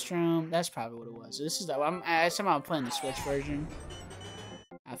the first room. That's probably what it was. This is I somehow playing the Switch version.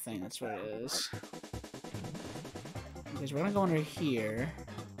 I think that's what it is. Because we're gonna go under here.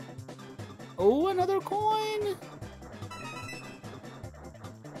 Oh, another coin!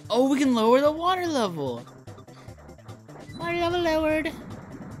 Oh, we can lower the water level! Water level lowered!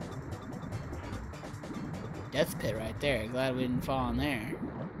 Death pit right there. Glad we didn't fall in there.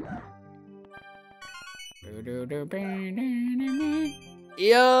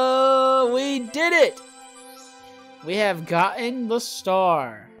 Yo, we did it! We have gotten the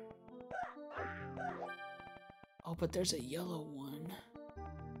star. Oh, but there's a yellow one.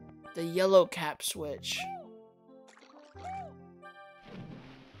 The yellow cap switch.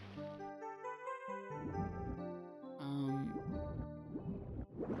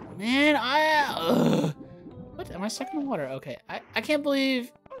 Man, what? Am I stuck in the water? Okay, I can't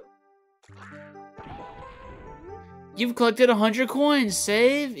believe... You've collected 100 coins.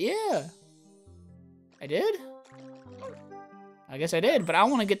 Save? Yeah. I did? I guess I did, but I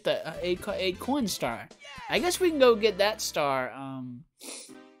want to get the 8 coin star. I guess we can go get that star.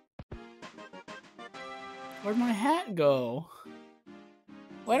 Where'd my hat go?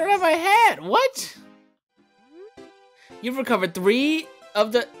 Why don't I have my hat? What? You've recovered 3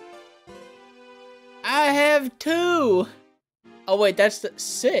 of the... I have 2. Oh wait, that's the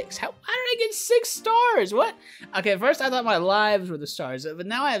 6. How did I get 6 stars? What? Okay, first I thought my lives were the stars, but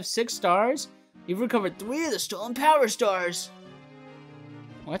now I have 6 stars. You've recovered 3 of the stolen power stars.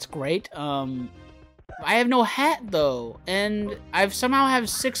 Well, that's great. I have no hat though, and I've somehow have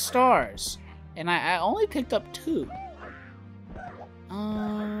 6 stars, and I only picked up 2.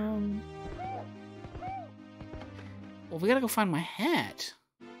 Well, we gotta go find my hat,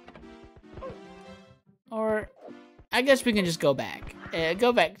 or I guess we can just go back.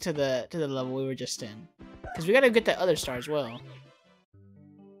 Go back to the level we were just in, because we gotta get that other star as well.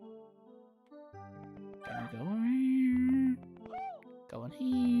 Can we go here? Go in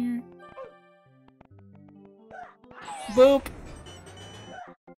here. Boop.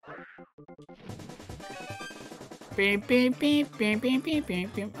 Beep, beep, beep, beep, beep, beep,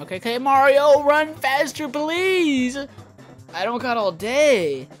 beep, beep. Okay, Mario, run faster, please. I don't got all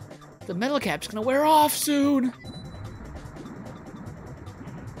day. The metal cap's gonna wear off soon.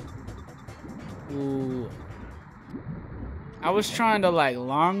 Ooh. I was trying to like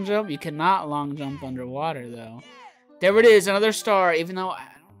long jump. You cannot long jump underwater though. There it is, another star. Even though I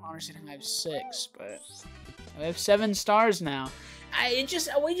don't understand how I have 6, but I have 7 stars now. We just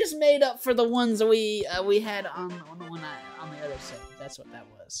made up for the ones that we had on the other side. That's what that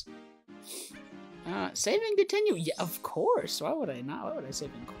was. Save and continue. Yeah, of course. Why would I not? Why would I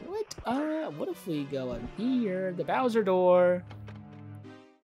save and quit? What if we go in here? The Bowser door.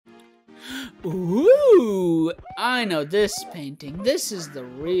 Ooh, I know this painting. This is the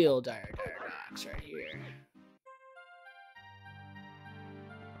real Dire Docks right here.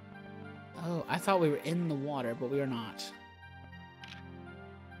 Oh, I thought we were in the water, but we are not.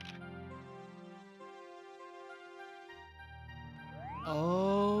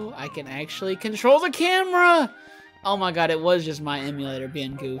 Oh, I can actually control the camera! Oh my god, it was just my emulator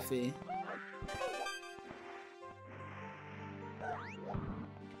being goofy.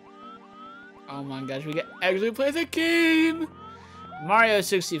 Oh my gosh, we can actually play the game! Mario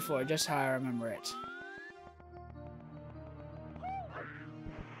 64, just how I remember it.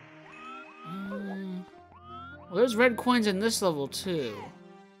 Well, there's red coins in this level too.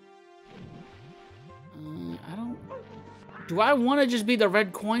 I don't... Do I want to just be the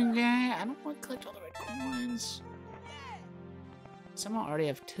red coin guy? I don't want to collect all the red coins. Somehow I already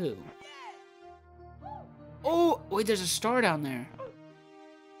have 2. Oh, wait, there's a star down there.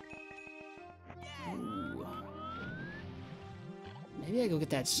 Ooh. Maybe I go get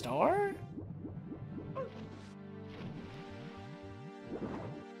that star?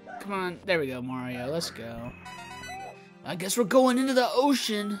 Come on, there we go, Mario, let's go. I guess we're going into the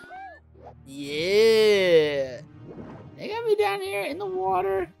ocean. Yeah. They got me down here in the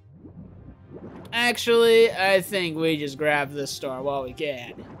water. Actually, I think we just grab this star while we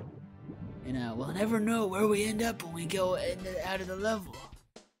can. You know, we'll never know where we end up when we go out of the level.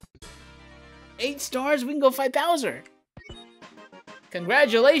 8 stars, we can go fight Bowser.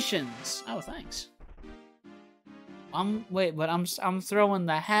 Congratulations. Oh, thanks. Wait, but I'm throwing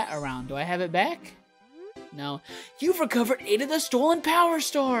the hat around. Do I have it back? No. You've recovered 8 of the stolen power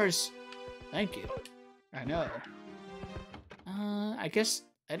stars. Thank you. I know. I guess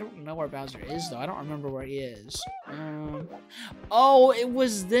I don't know where Bowser is though. I don't remember where he is. Oh, it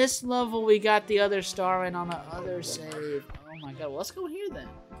was this level we got the other star in on the other save. Oh my god. Well, let's go here then.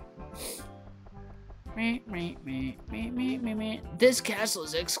 This castle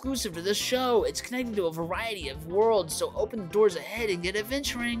is exclusive to this show. It's connected to a variety of worlds, so open the doors ahead and get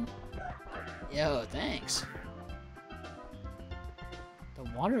adventuring. Yo, thanks. The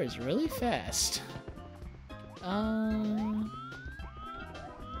water is really fast.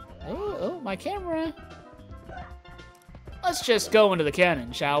 Oh, my camera. Let's just go into the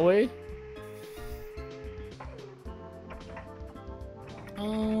cannon, shall we?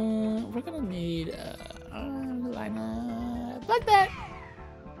 We're gonna need line up like that.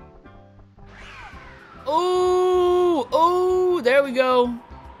 Oh, there we go.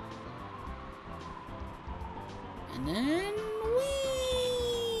 And then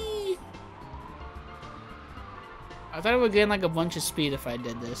whee! I thought it would gain like a bunch of speed if I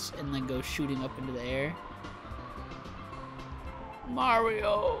did this and then go shooting up into the air.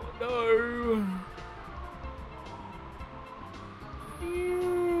 Mario, no.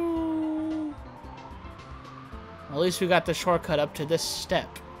 Well, at least we got the shortcut up to this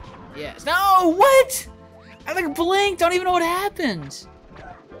step. Yes. No, what? I like blinked. Don't even know what happened.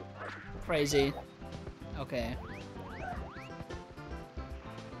 Crazy. Okay.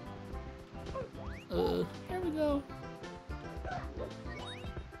 There we go.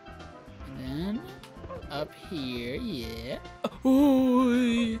 And then up here, yeah.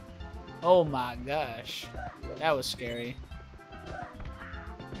 Ooh. Oh my gosh, that was scary.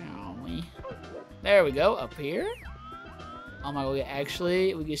 There we go, up here. Oh my god,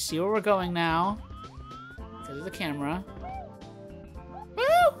 actually, we can see where we're going now. Because of the camera.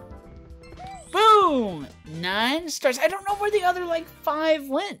 Woo! Boom! 9 stars. I don't know where the other, like, 5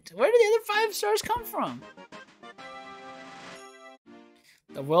 went. Where did the other 5 stars come from?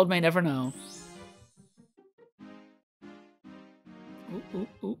 The world may never know. Ooh.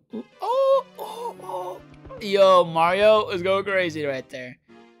 Oh! Yo, Mario is going crazy right there.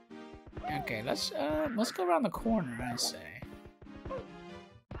 Okay, let's go around the corner, I say.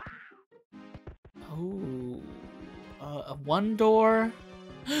 Ooh, one door.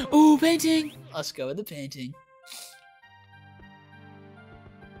 Ooh, painting. Let's go with the painting.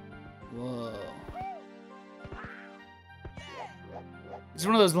 Whoa. It's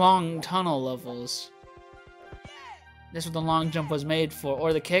one of those long tunnel levels. This is what the long jump was made for,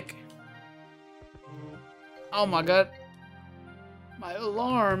 or the kick. Oh my god. My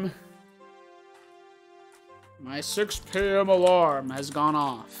alarm. My 6 p.m. alarm has gone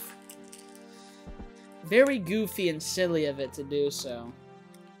off. Very goofy and silly of it to do so.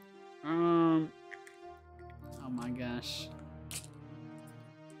 Oh my gosh.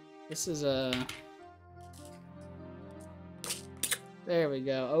 This is a... There we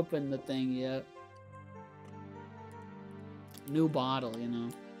go. Open the thing, yep. New bottle, you know.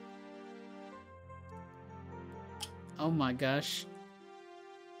 Oh my gosh.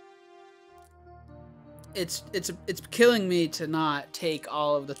 it's killing me to not take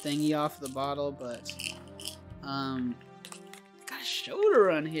all of the thingy off the bottle, but got a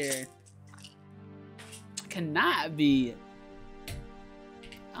shoulder on here. Cannot be.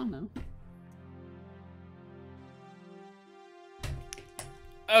 I don't know.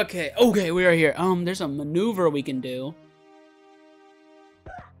 Okay, we are here. There's a maneuver we can do.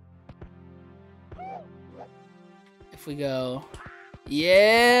 If we go,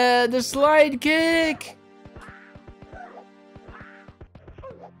 yeah, the slide kick.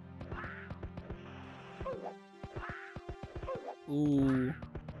 Ooh.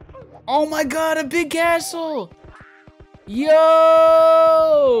 Oh my god, a big castle!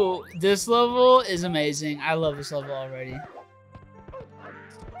 Yo! This level is amazing. I love this level already.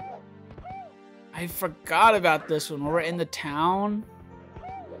 I forgot about this one. We're in the town.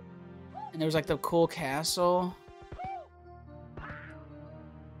 And there was like the cool castle.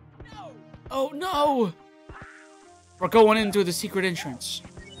 Oh no! We're going in through the secret entrance.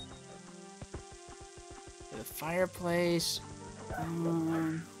 The fireplace.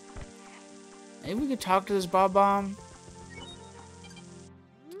 Maybe we could talk to this Bob-Bomb.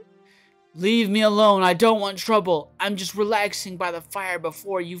 Leave me alone. I don't want trouble. I'm just relaxing by the fire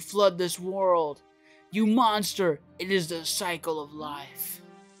before you flood this world. You monster. It is the cycle of life.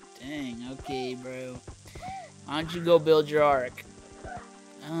 Dang, okay, bro. Why don't you go build your ark?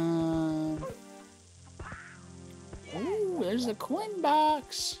 Ooh, there's a coin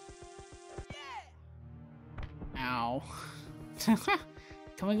box. Ow.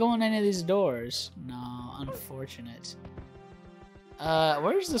 Can we go in any of these doors? No, unfortunate.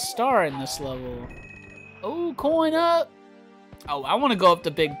 Where's the star in this level? Oh, coin up! Oh, I want to go up the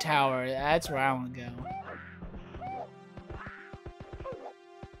big tower. That's where I want to go.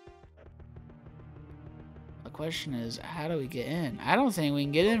 The question is, how do we get in? I don't think we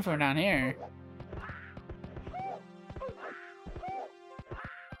can get in from down here.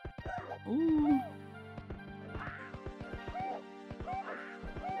 Ooh.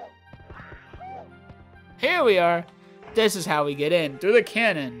 Here we are. This is how we get in, through the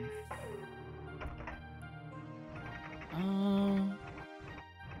cannon. I'm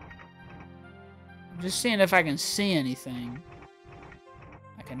just seeing if I can see anything.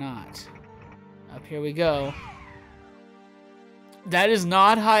 I cannot. Up here we go. That is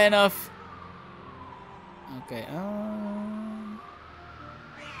not high enough. Okay,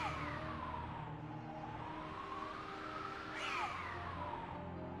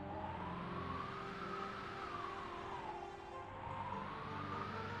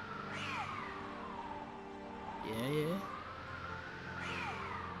 Yeah.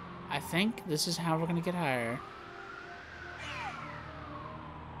 I think this is how we're gonna get higher.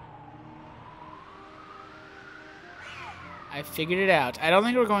 I figured it out. I don't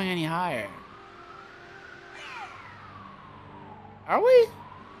think we're going any higher. Are we?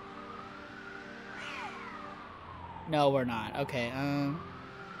 No, we're not. Okay,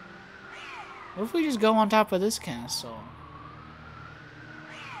 what if we just go on top of this castle?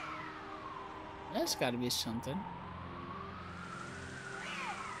 That's gotta be something.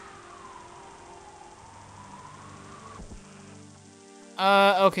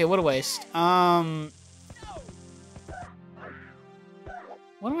 Okay, what a waste. What am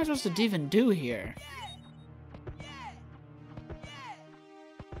I supposed to even do here?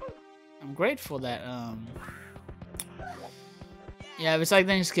 I'm grateful that, yeah, it's like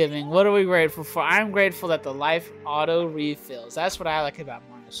Thanksgiving. What are we grateful for? I'm grateful that the life auto refills. That's what I like about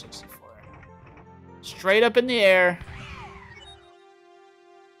Mario 64. Straight up in the air.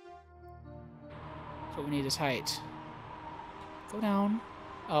 That's what we need is height. Go down.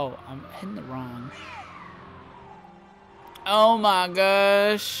 Oh, I'm hitting it wrong. Oh my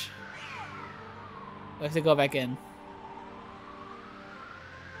gosh. We have to go back in.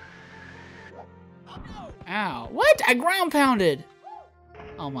 Ow. What? I ground pounded.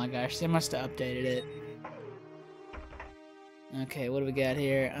 Oh my gosh, they must have updated it. Okay, what do we got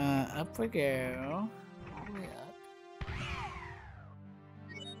here? Up we go. All the way up.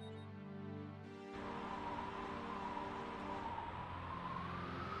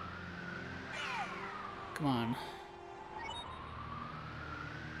 Come on.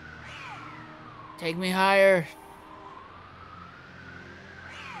 Take me higher.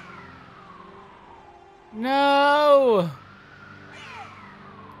 No!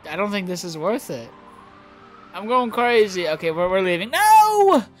 I don't think this is worth it. I'm going crazy. Okay, we're leaving.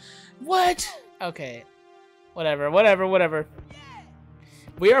 No! What? Okay. Whatever.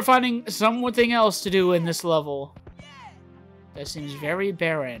 We are finding something else to do in this level. That seems very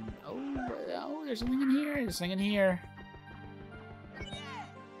barren. Oh, there's something in here. There's something in here.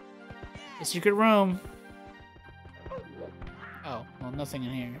 The secret room. nothing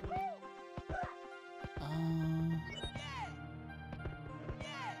in here.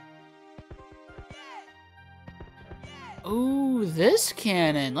 Ooh, this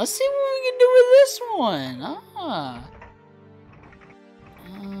cannon. Let's see what we can do with this one. Ah.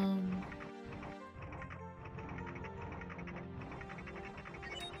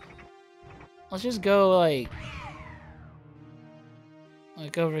 Let's just go like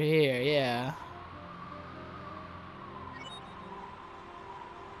over here, yeah.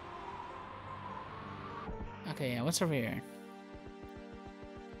 Okay, yeah, what's over here?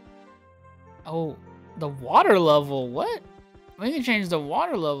 Oh, the water level, what? We can change the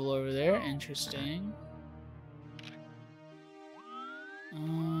water level over there, interesting.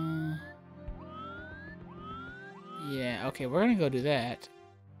 Yeah, okay, we're gonna go do that.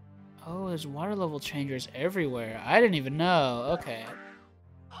 Oh, there's water level changers everywhere. I didn't even know, okay.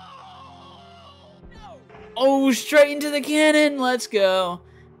 Oh, straight into the cannon, let's go.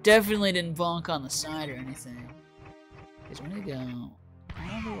 Definitely didn't bonk on the side or anything. Because we're gonna go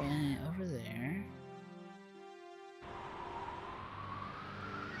all the way over there.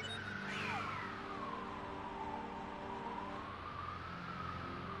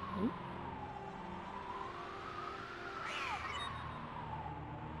 Ooh.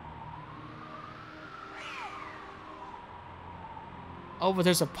 Oh, but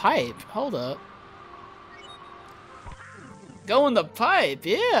there's a pipe. Hold up. Go in the pipe,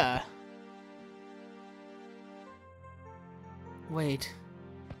 yeah. Wait.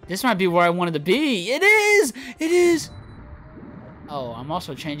 This might be where I wanted to be. It is! It is! Oh, I'm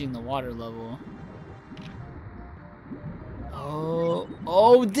also changing the water level. Oh,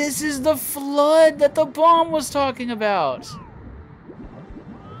 oh, this is the flood that the bomb was talking about.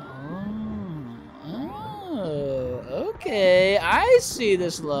 Oh, okay. I see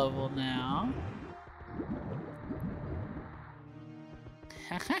this level now.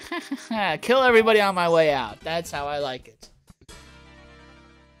 Kill everybody on my way out. That's how I like it.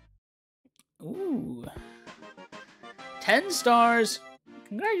 Ooh. 10 stars.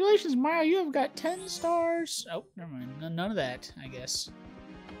 Congratulations, Mario. You have got 10 stars. Oh, never mind. None of that, I guess.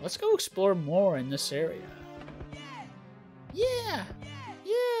 Let's go explore more in this area. Yeah.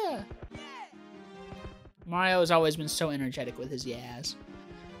 Yeah. Mario has always been so energetic with his yas.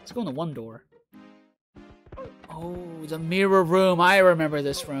 Let's go in the one door. Oh, the mirror room. I remember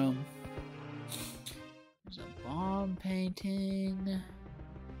this room. There's a bomb painting.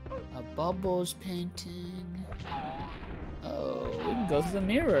 A bubbles painting. Oh, we can go through the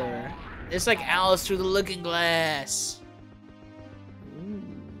mirror. It's like Alice through the looking glass. Ooh.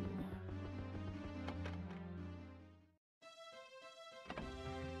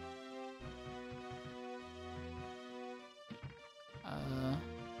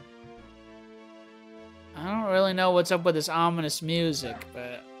 I don't really know what's up with this ominous music,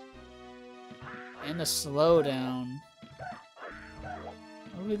 but... And the slowdown.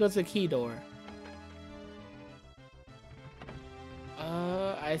 Where do we go to the key door?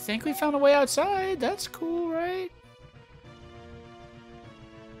 I think we found a way outside. That's cool, right?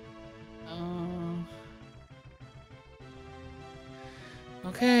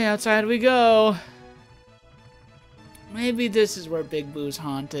 Okay, outside we go. Maybe this is where Big Boo's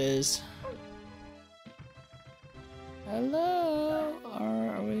haunt is. Hello?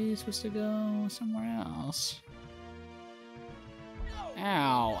 Or are we supposed to go somewhere else?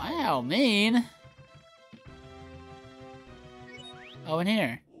 Ow, ow, mean. Oh, in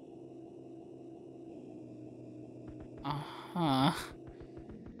here. Uh-huh.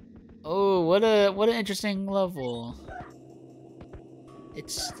 Oh, what an interesting level.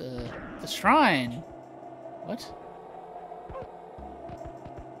 It's the shrine. What?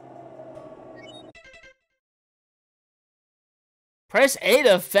 Press A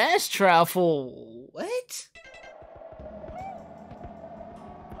to fast travel. What?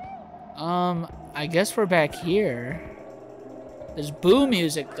 I guess we're back here. There's boo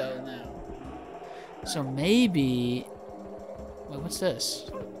music though now. So maybe... Wait, what's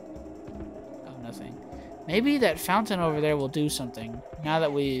this? Oh, nothing. Maybe that fountain over there will do something now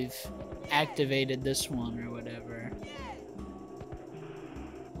that we've activated this one or whatever.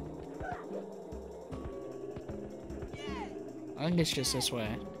 I think it's just this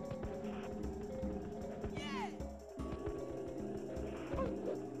way.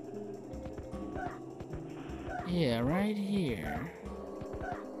 Yeah, right here.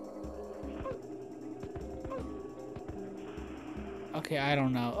 Okay, I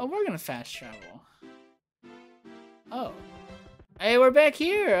don't know. Oh, we're gonna fast travel. Oh. Hey, we're back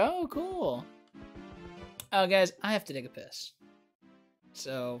here. Oh, cool. Oh, guys, I have to take a piss.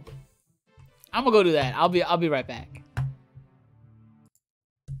 So, I'm gonna go do that. I'll be right back.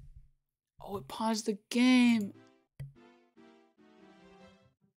 Oh, it paused the game.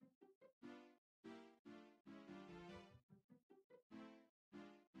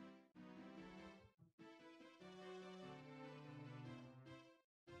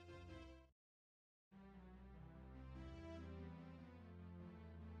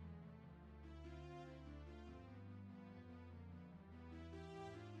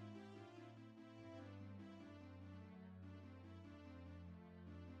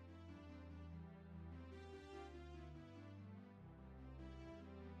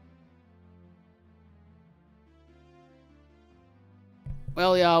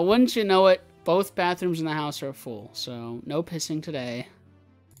 Well, y'all, wouldn't you know it, both bathrooms in the house are full, so no pissing today.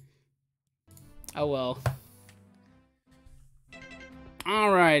 Oh well.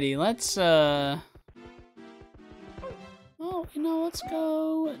 Alrighty, let's, oh, you know, let's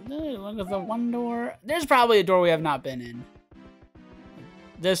go. Look at the one door. There's probably a door we have not been in.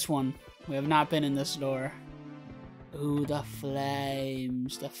 This one. We have not been in this door. Ooh, the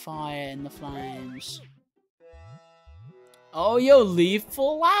flames. The fire and the flames. Oh, yo,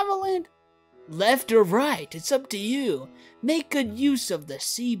 Leaful Lava Land. Left or right, it's up to you. Make good use of the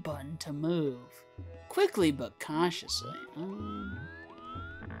C button to move. Quickly but cautiously.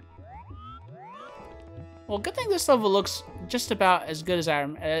 Well, good thing this level looks just about as good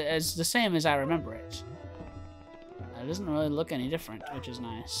as the same as I remember it. It doesn't really look any different, which is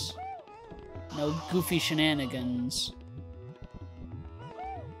nice. No goofy shenanigans.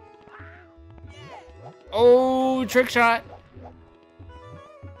 Oh, trick shot.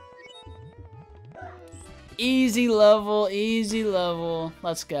 Easy level, easy level.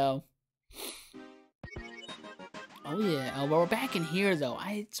 Let's go. Oh yeah. Oh, well, we're back in here though.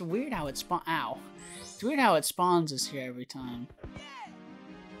 It's weird how it spawn. Ow. It's weird how it spawns us here every time.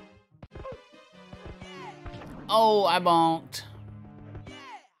 Oh, I bonked.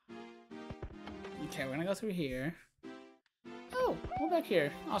 Okay, we're gonna go through here. Oh, we're back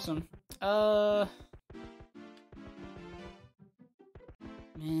here. Awesome. Man,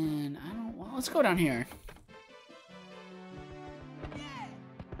 I don't. Well, let's go down here.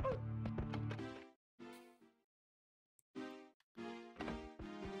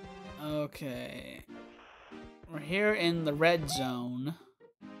 Okay. We're here in the red zone.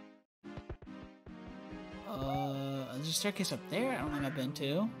 There's a staircase up there I don't think I've been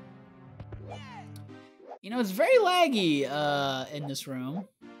to. You know, it's very laggy, in this room,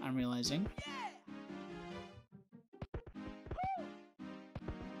 I'm realizing.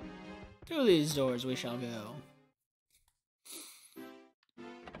 Through these doors we shall go.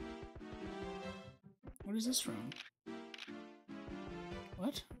 What is this room?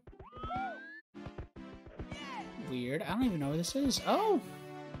 What? Weird. I don't even know where this is. Oh!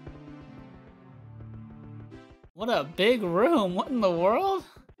 What a big room! What in the world?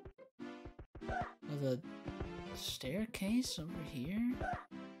 With a staircase over here?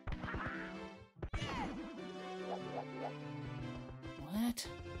 What?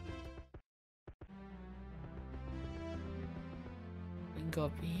 We can go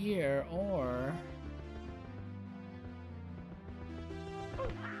up here, or...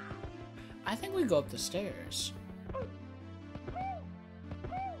 I think we go up the stairs.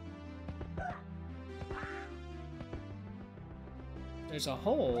 There's a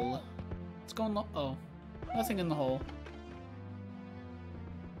hole. Let's go in the... Oh. Nothing in the hole.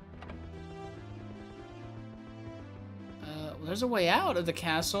 There's a way out of the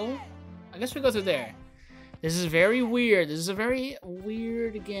castle. I guess we go through there. This is very weird. This is a very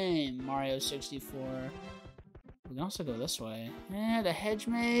weird game, Mario 64. We can also go this way. The hedge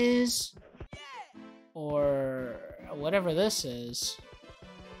maze. Or whatever this is.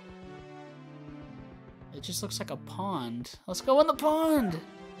 It just looks like a pond. Let's go in the pond!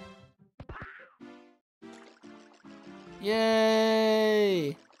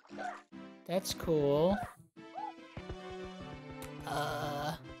 Yay! That's cool.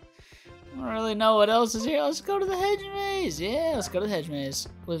 I don't really know what else is here. Let's go to the hedge maze. Yeah, let's go to the hedge maze.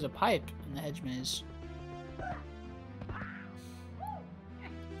 Well, there's a pipe in the hedge maze.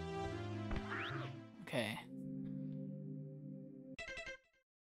 Okay.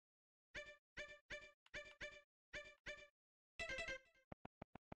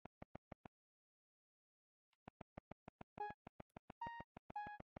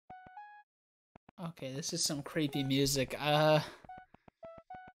 Okay, this is some creepy music. I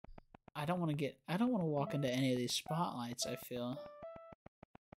don't want to walk into any of these spotlights, I feel.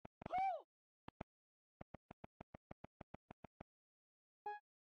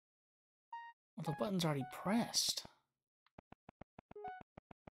 Well, the button's already pressed.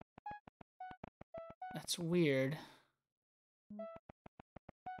 That's weird.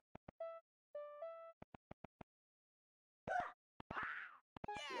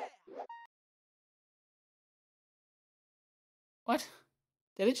 What?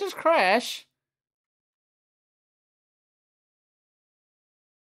 Did it just crash?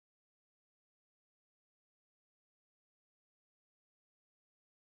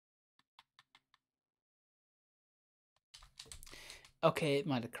 Okay, it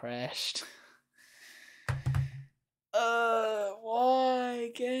might have crashed.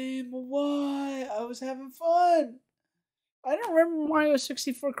 Why, game? Why? I was having fun. I don't remember Mario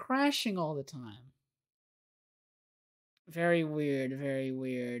 64 crashing all the time. Very weird, very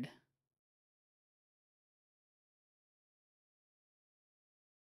weird.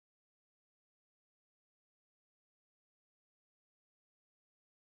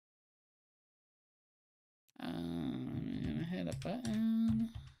 I'm gonna hit a button.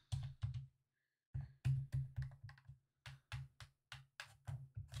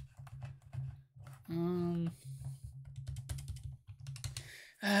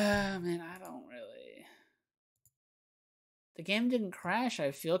 Man, I don't really. The game didn't crash,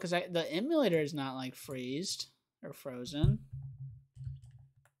 I feel, because the emulator is not like freezed or frozen.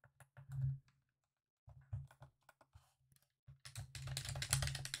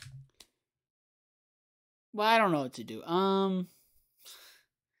 Well, I don't know what to do.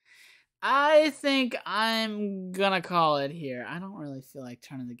 I think I'm gonna call it here. I don't really feel like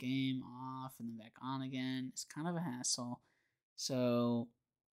turning the game off and then back on again. It's kind of a hassle. So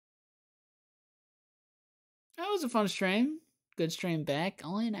that was a fun stream. Good stream back.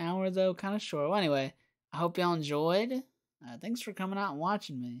 Only an hour though, kind of short. Well, anyway, I hope y'all enjoyed. Thanks for coming out and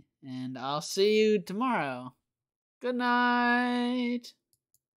watching me. And I'll see you tomorrow. Good night.